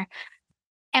business owner.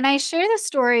 And I share the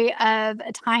story of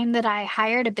a time that I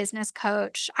hired a business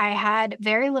coach. I had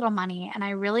very little money and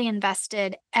I really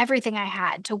invested everything I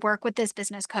had to work with this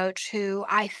business coach who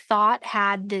I thought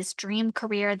had this dream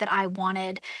career that I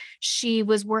wanted. She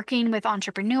was working with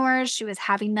entrepreneurs, she was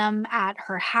having them at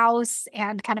her house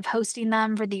and kind of hosting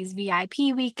them for these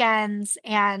VIP weekends.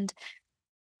 And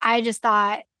I just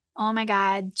thought, oh my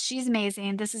God, she's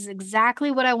amazing. This is exactly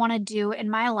what I want to do in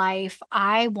my life.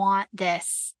 I want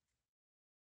this.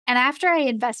 And after I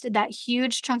invested that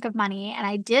huge chunk of money and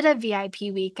I did a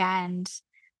VIP weekend,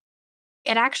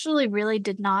 it actually really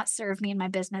did not serve me in my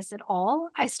business at all.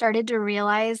 I started to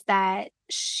realize that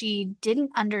she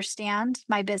didn't understand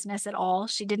my business at all.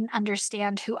 She didn't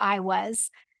understand who I was.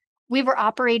 We were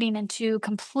operating in two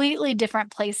completely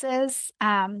different places.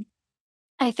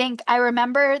 I think I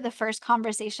remember the first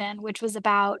conversation, which was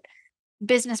about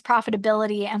business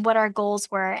profitability and what our goals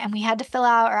were. And we had to fill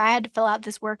out, or I had to fill out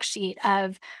this worksheet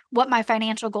of what my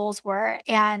financial goals were.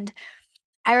 And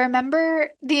I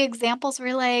remember the examples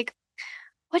were like,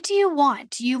 what do you want?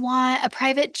 Do you want a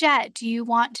private jet? Do you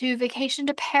want to vacation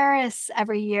to Paris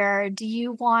every year? Do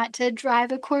you want to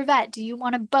drive a Corvette? Do you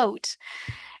want a boat?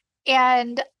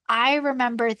 And I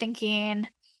remember thinking,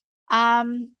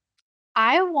 um,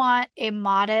 I want a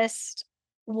modest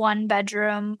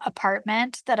one-bedroom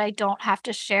apartment that I don't have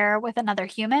to share with another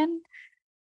human.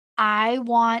 I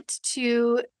want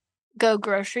to go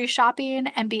grocery shopping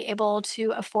and be able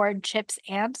to afford chips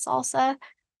and salsa.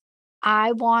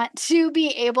 I want to be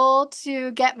able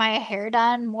to get my hair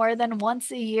done more than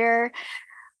once a year.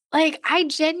 Like, I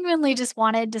genuinely just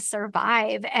wanted to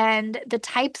survive, and the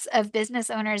types of business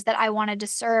owners that I wanted to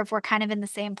serve were kind of in the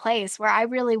same place where I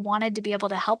really wanted to be able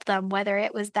to help them, whether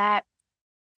it was that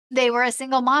they were a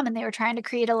single mom and they were trying to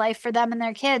create a life for them and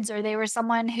their kids, or they were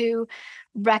someone who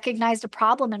recognized a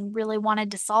problem and really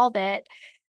wanted to solve it.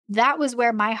 That was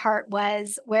where my heart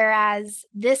was, whereas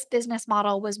this business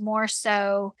model was more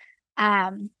so,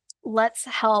 um, let's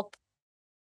help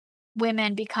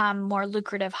women become more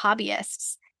lucrative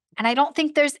hobbyists. And I don't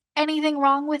think there's anything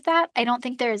wrong with that. I don't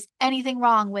think there's anything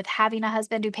wrong with having a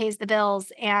husband who pays the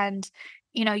bills and,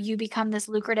 you become this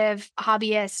lucrative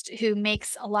hobbyist who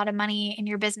makes a lot of money in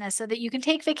your business so that you can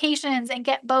take vacations and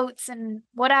get boats and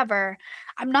whatever.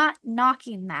 I'm not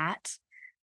knocking that,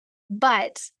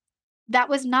 but that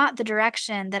was not the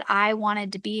direction that I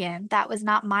wanted to be in. That was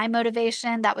not my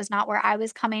motivation. That was not where I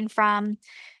was coming from.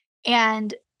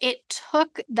 And it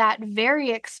took that very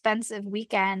expensive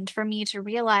weekend for me to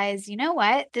realize, you know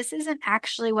what? This isn't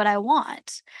actually what I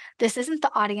want. This isn't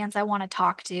the audience I want to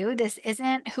talk to. This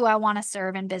isn't who I want to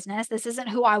serve in business. This isn't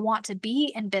who I want to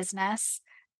be in business.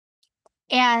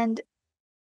 And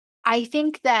I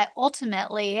think that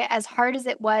ultimately, as hard as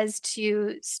it was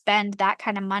to spend that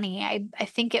kind of money, I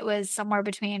think it was somewhere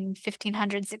between $1,500,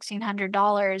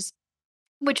 $1,600,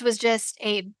 which was just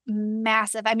a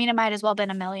massive, I mean, it might as well have been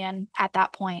a million at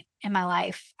that point in my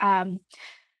life.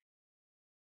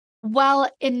 Well,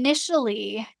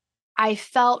 initially, I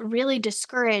felt really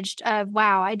discouraged of,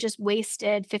 wow, I just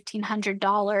wasted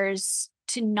 $1,500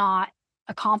 to not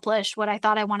accomplish what I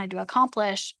thought I wanted to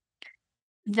accomplish.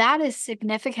 That is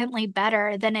significantly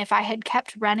better than if I had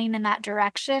kept running in that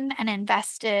direction and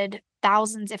invested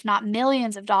thousands, if not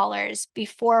millions of dollars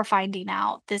before finding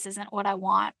out this isn't what I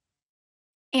want.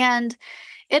 And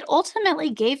it ultimately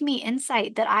gave me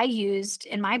insight that I used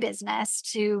in my business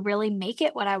to really make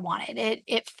it what I wanted.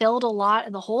 It filled a lot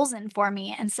of the holes in for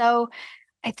me. And so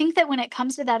I think that when it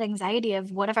comes to that anxiety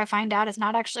of what if I find out it's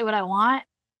not actually what I want?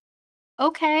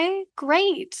 Okay,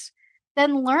 great.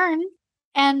 Then learn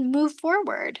and move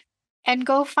forward and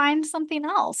go find something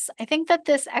else. I think that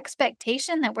this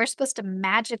expectation that we're supposed to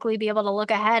magically be able to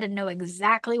look ahead and know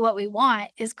exactly what we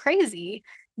want is crazy.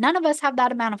 None of us have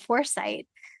that amount of foresight.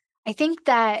 I think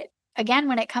that, again,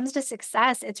 when it comes to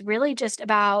success, it's really just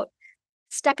about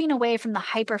stepping away from the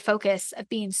hyper focus of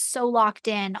being so locked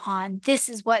in on this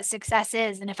is what success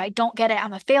is. And if I don't get it,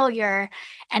 I'm a failure.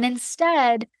 And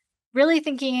instead, really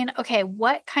thinking, okay,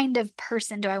 what kind of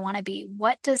person do I want to be?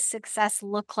 What does success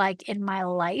look like in my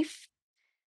life?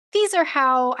 These are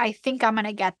how I think I'm going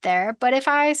to get there. But if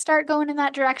I start going in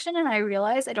that direction and I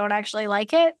realize I don't actually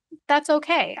like it, that's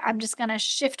okay. I'm just going to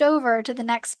shift over to the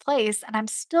next place and I'm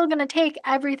still going to take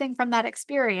everything from that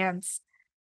experience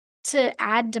to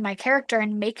add to my character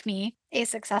and make me a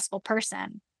successful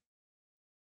person.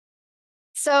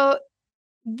 So,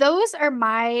 those are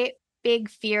my big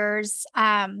fears.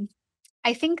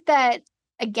 I think that,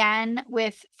 again,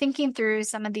 with thinking through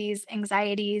some of these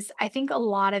anxieties, I think a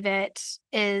lot of it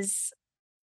is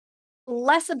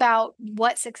less about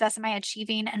what success am I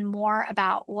achieving and more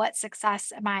about what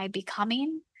success am I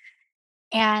becoming.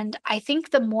 And I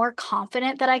think the more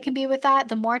confident that I can be with that,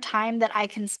 the more time that I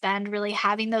can spend really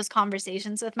having those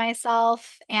conversations with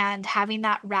myself and having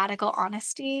that radical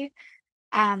honesty,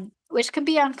 which can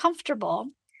be uncomfortable.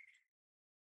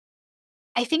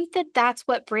 I think that that's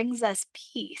what brings us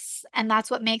peace. And that's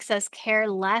what makes us care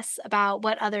less about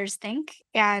what others think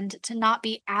and to not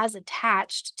be as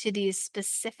attached to these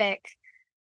specific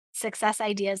success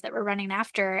ideas that we're running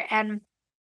after. And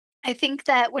I think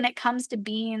that when it comes to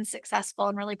being successful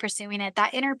and really pursuing it,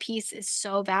 that inner peace is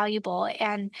so valuable.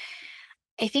 And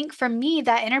I think for me,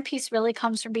 that inner peace really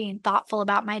comes from being thoughtful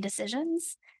about my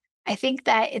decisions. I think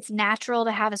that it's natural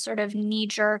to have a sort of knee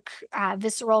jerk,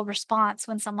 visceral response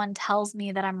when someone tells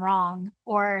me that I'm wrong,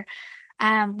 or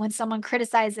when someone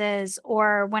criticizes,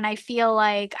 or when I feel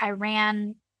like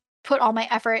put all my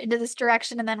effort into this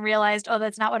direction and then realized, oh,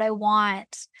 that's not what I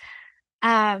want.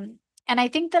 And I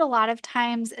think that a lot of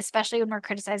times, especially when we're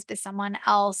criticized by someone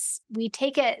else, we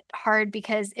take it hard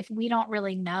because if we don't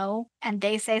really know and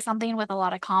they say something with a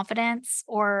lot of confidence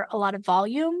or a lot of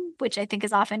volume, which I think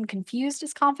is often confused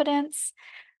as confidence,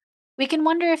 we can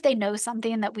wonder if they know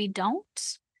something that we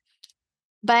don't.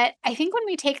 But I think when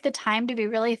we take the time to be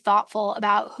really thoughtful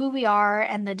about who we are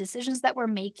and the decisions that we're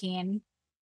making,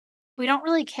 we don't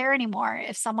really care anymore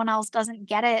if someone else doesn't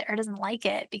get it or doesn't like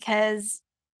it because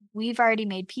we've already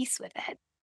made peace with it.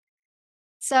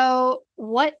 So,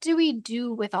 what do we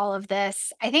do with all of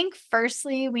this? I think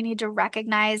firstly, we need to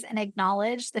recognize and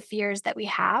acknowledge the fears that we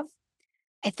have.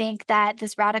 I think that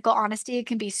this radical honesty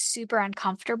can be super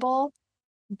uncomfortable,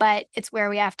 but it's where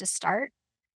we have to start.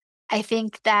 I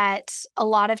think that a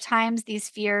lot of times these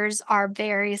fears are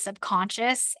very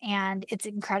subconscious, and it's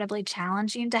incredibly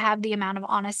challenging to have the amount of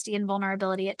honesty and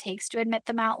vulnerability it takes to admit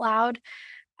them out loud.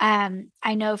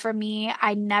 I know for me,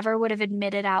 I never would have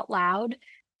admitted out loud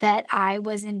that I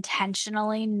was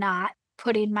intentionally not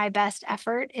putting my best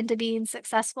effort into being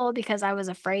successful because I was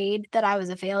afraid that I was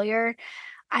a failure.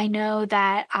 I know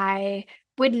that I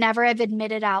would never have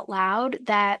admitted out loud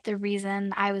that the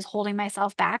reason I was holding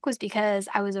myself back was because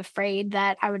I was afraid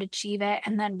that I would achieve it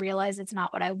and then realize it's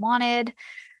not what I wanted.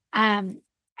 Um,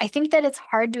 I think that it's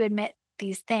hard to admit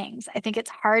these things. I think it's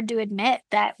hard to admit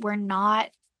that we're not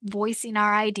voicing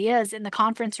our ideas in the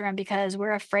conference room because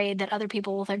we're afraid that other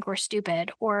people will think we're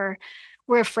stupid, or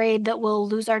we're afraid that we'll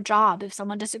lose our job if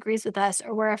someone disagrees with us,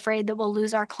 or we're afraid that we'll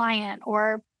lose our client,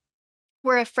 or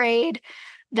we're afraid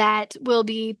that we'll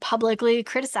be publicly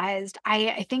criticized.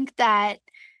 I think that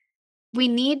we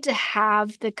need to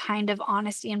have the kind of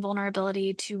honesty and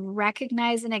vulnerability to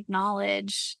recognize and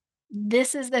acknowledge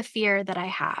this is the fear that I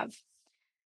have.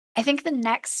 I think the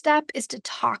next step is to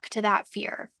talk to that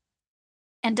fear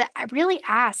and to really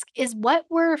ask, is what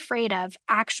we're afraid of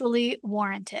actually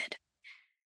warranted?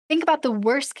 Think about the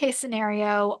worst case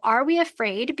scenario. Are we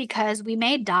afraid because we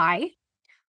may die?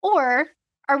 Or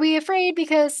are we afraid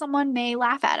because someone may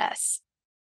laugh at us?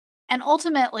 And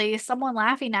ultimately, someone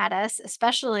laughing at us,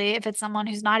 especially if it's someone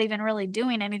who's not even really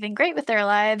doing anything great with their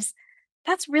lives,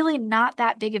 that's really not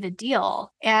that big of a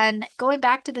deal. And going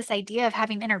back to this idea of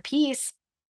having inner peace,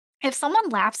 if someone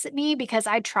laughs at me because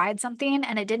I tried something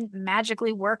and it didn't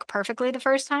magically work perfectly the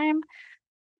first time,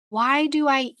 why do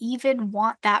I even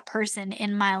want that person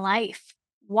in my life?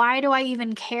 Why do I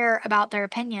even care about their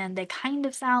opinion? They kind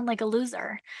of sound like a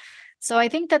loser. So I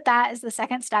think that that is the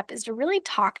second step, is to really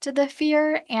talk to the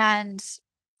fear and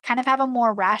kind of have a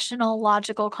more rational,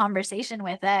 logical conversation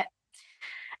with it.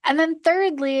 And then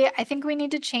thirdly, I think we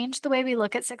need to change the way we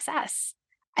look at success.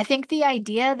 I think the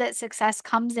idea that success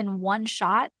comes in one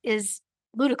shot is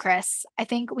ludicrous. I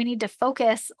think we need to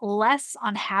focus less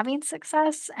on having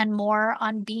success and more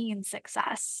on being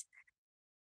success.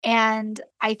 And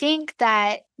I think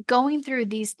that going through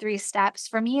these 3 steps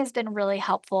for me has been really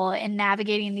helpful in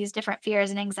navigating these different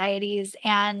fears and anxieties,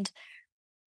 and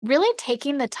really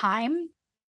taking the time,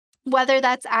 whether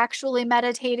that's actually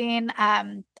meditating.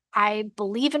 I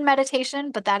believe in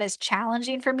meditation, but that is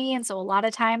challenging for me. And so a lot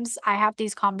of times I have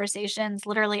these conversations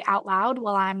literally out loud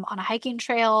while I'm on a hiking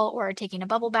trail or taking a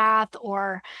bubble bath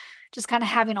or just kind of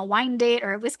having a wine date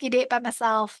or a whiskey date by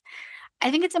myself.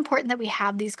 I think it's important that we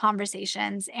have these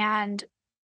conversations and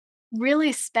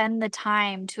really spend the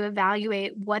time to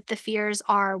evaluate what the fears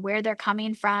are, where they're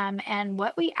coming from, and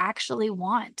what we actually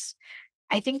want.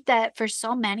 I think that for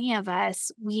so many of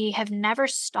us, we have never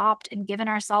stopped and given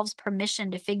ourselves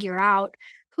permission to figure out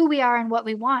who we are and what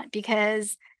we want,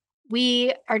 because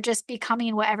we are just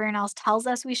becoming what everyone else tells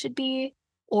us we should be,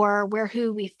 or we're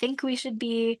who we think we should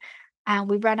be. And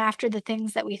we run after the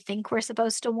things that we think we're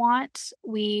supposed to want.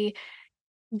 We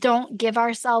don't give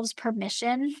ourselves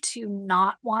permission to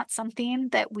not want something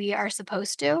that we are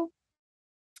supposed to.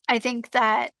 I think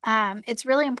that it's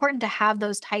really important to have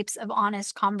those types of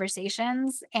honest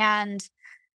conversations and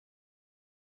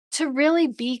to really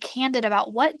be candid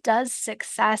about what does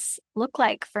success look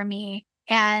like for me.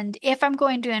 And if I'm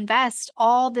going to invest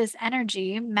all this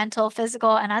energy, mental,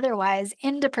 physical, and otherwise,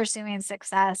 into pursuing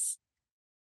success,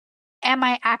 am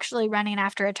I actually running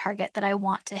after a target that I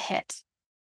want to hit?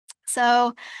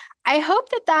 So I hope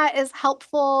that that is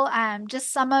helpful.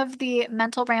 Just some of the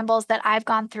mental rambles that I've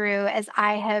gone through as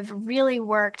I have really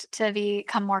worked to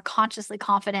become more consciously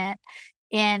confident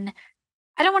in,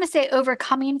 I don't want to say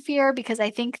overcoming fear, because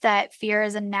I think that fear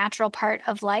is a natural part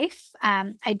of life.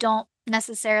 I don't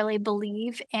necessarily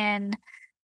believe in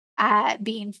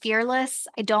being fearless.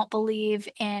 I don't believe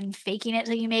in faking it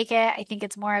till you make it. I think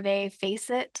it's more of a face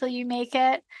it till you make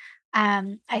it.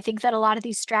 I think that a lot of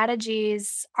these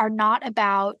strategies are not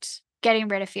about getting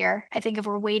rid of fear. I think if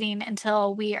we're waiting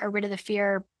until we are rid of the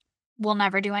fear, we'll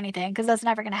never do anything, because that's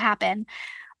never going to happen.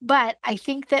 But I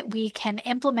think that we can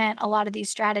implement a lot of these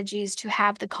strategies to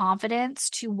have the confidence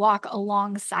to walk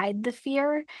alongside the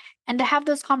fear and to have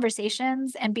those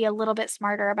conversations and be a little bit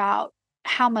smarter about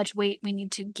how much weight we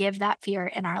need to give that fear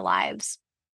in our lives.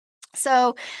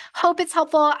 So, hope it's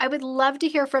helpful. I would love to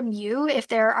hear from you if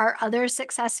there are other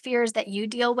success fears that you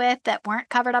deal with that weren't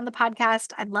covered on the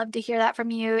podcast. I'd love to hear that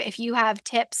from you. If you have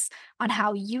tips on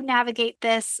how you navigate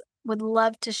this, would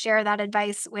love to share that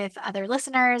advice with other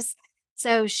listeners.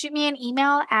 So, shoot me an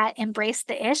email at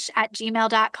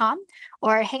embracetheish@gmail.com,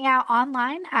 or hang out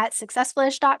online at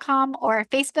successfulish.com, or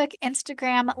Facebook,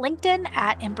 Instagram, LinkedIn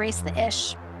at embrace the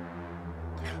ish.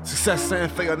 Success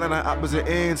and failure, none are opposite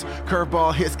ends.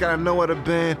 Curveball hits, gotta know where to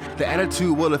bend. The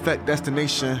attitude will affect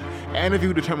destination, and the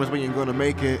view determines when you're gonna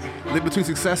make it. Live between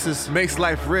successes makes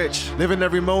life rich. Live in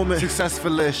every moment,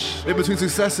 successful-ish. Live between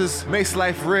successes makes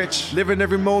life rich. Live in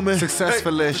every moment,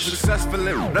 successful-ish.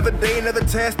 Successful-ish. Another day, another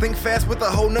task, think fast with a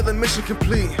whole nother mission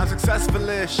complete. I'm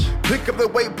successful-ish. Pick up the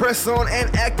weight, press on,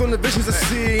 and act on the visions I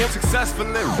see. I'm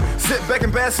successful-ish. Sit back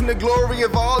and bask in the glory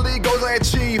of all the goals I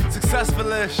achieve.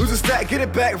 Successful-ish. Lose a stack, get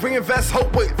it back, reinvest,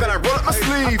 hope, wait, then I roll up my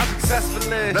sleeve. I'm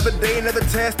successful-ish. Another day, another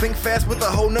task, think fast with a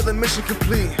whole nother mission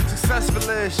complete.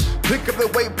 Successful-ish. Pick up the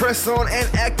weight, press on, and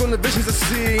act on the visions I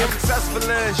see. I'm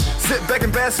successful-ish. Sit back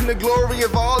and bask in the glory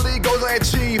of all the goals I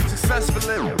achieve.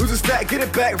 Successful-ish. Lose a stack, get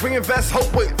it back, reinvest,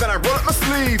 hope, wait, then I roll up my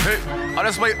sleeve. Hey. All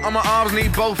this weight on my arms,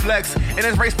 need both flex. In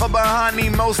this race, far behind,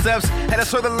 need more steps. Had to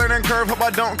sort the learning curve, hope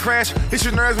I don't crash. Hit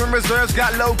your nerves when reserves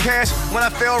got low cash. When I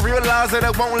fail, realize that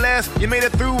it won't last. You made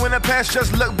it through in the past,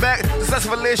 just look back.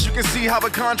 Successful-ish, you can see how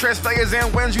it contrasts. Failures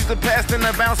and wins, use the past and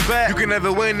then bounce back. You can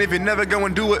never win if you never go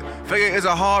and do it. Failure is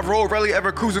a hard road, rarely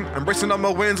ever cruising. Embracing all my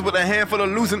wins with a handful of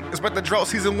losing. Expect the drought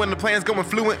season when the plan's going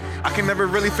fluent. I can never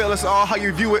really fail, it's all how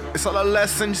you view it. It's all a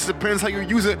lesson, just depends how you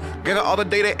use it. Gather all the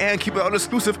data and keep it all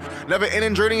exclusive. Never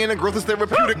ending journey and the growth is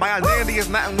therapeutic. My identity is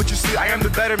not in what you see, I am the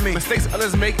better me. Mistakes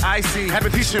others make, I see, have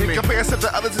been teaching me. Compare yourself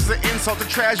to others is an insult to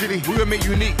tragedy. We were made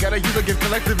unique, gotta use again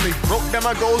collectively. Broke down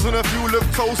my goals and a few look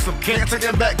wholesome. Can't take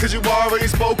them back cause you already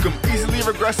spoke them. Easily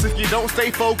regress if you don't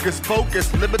stay focused.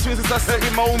 Focus, live between success every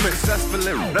moment. Successful-ish.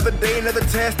 Another day, another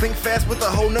task, think fast with a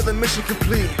whole nother mission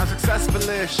complete. I'm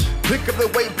successful-ish. Pick up the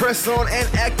weight, press on, and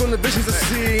act on the visions I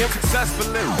see. I'm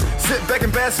successful-ish. Sit back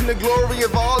and bask in the glory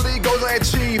of all the goals I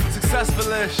achieve.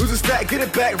 Successful-ish. Lose a stack, get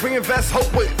it back, reinvest,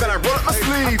 hope, wait, then I roll up my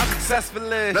sleeve. I'm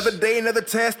successful-ish. Another day, another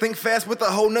task, think fast with a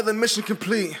whole nother mission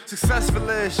complete.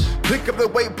 Successful-ish. Pick up the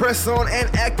weight, press on,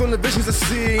 and act on the visions I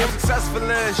see. I'm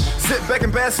successful-ish. Sit back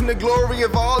and bask in the glory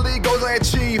of all the goals I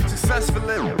achieve.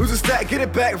 Successful-ish. Lose a stack, get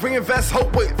it back, reinvest,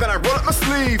 hope, wait, then I roll up my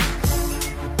sleeve.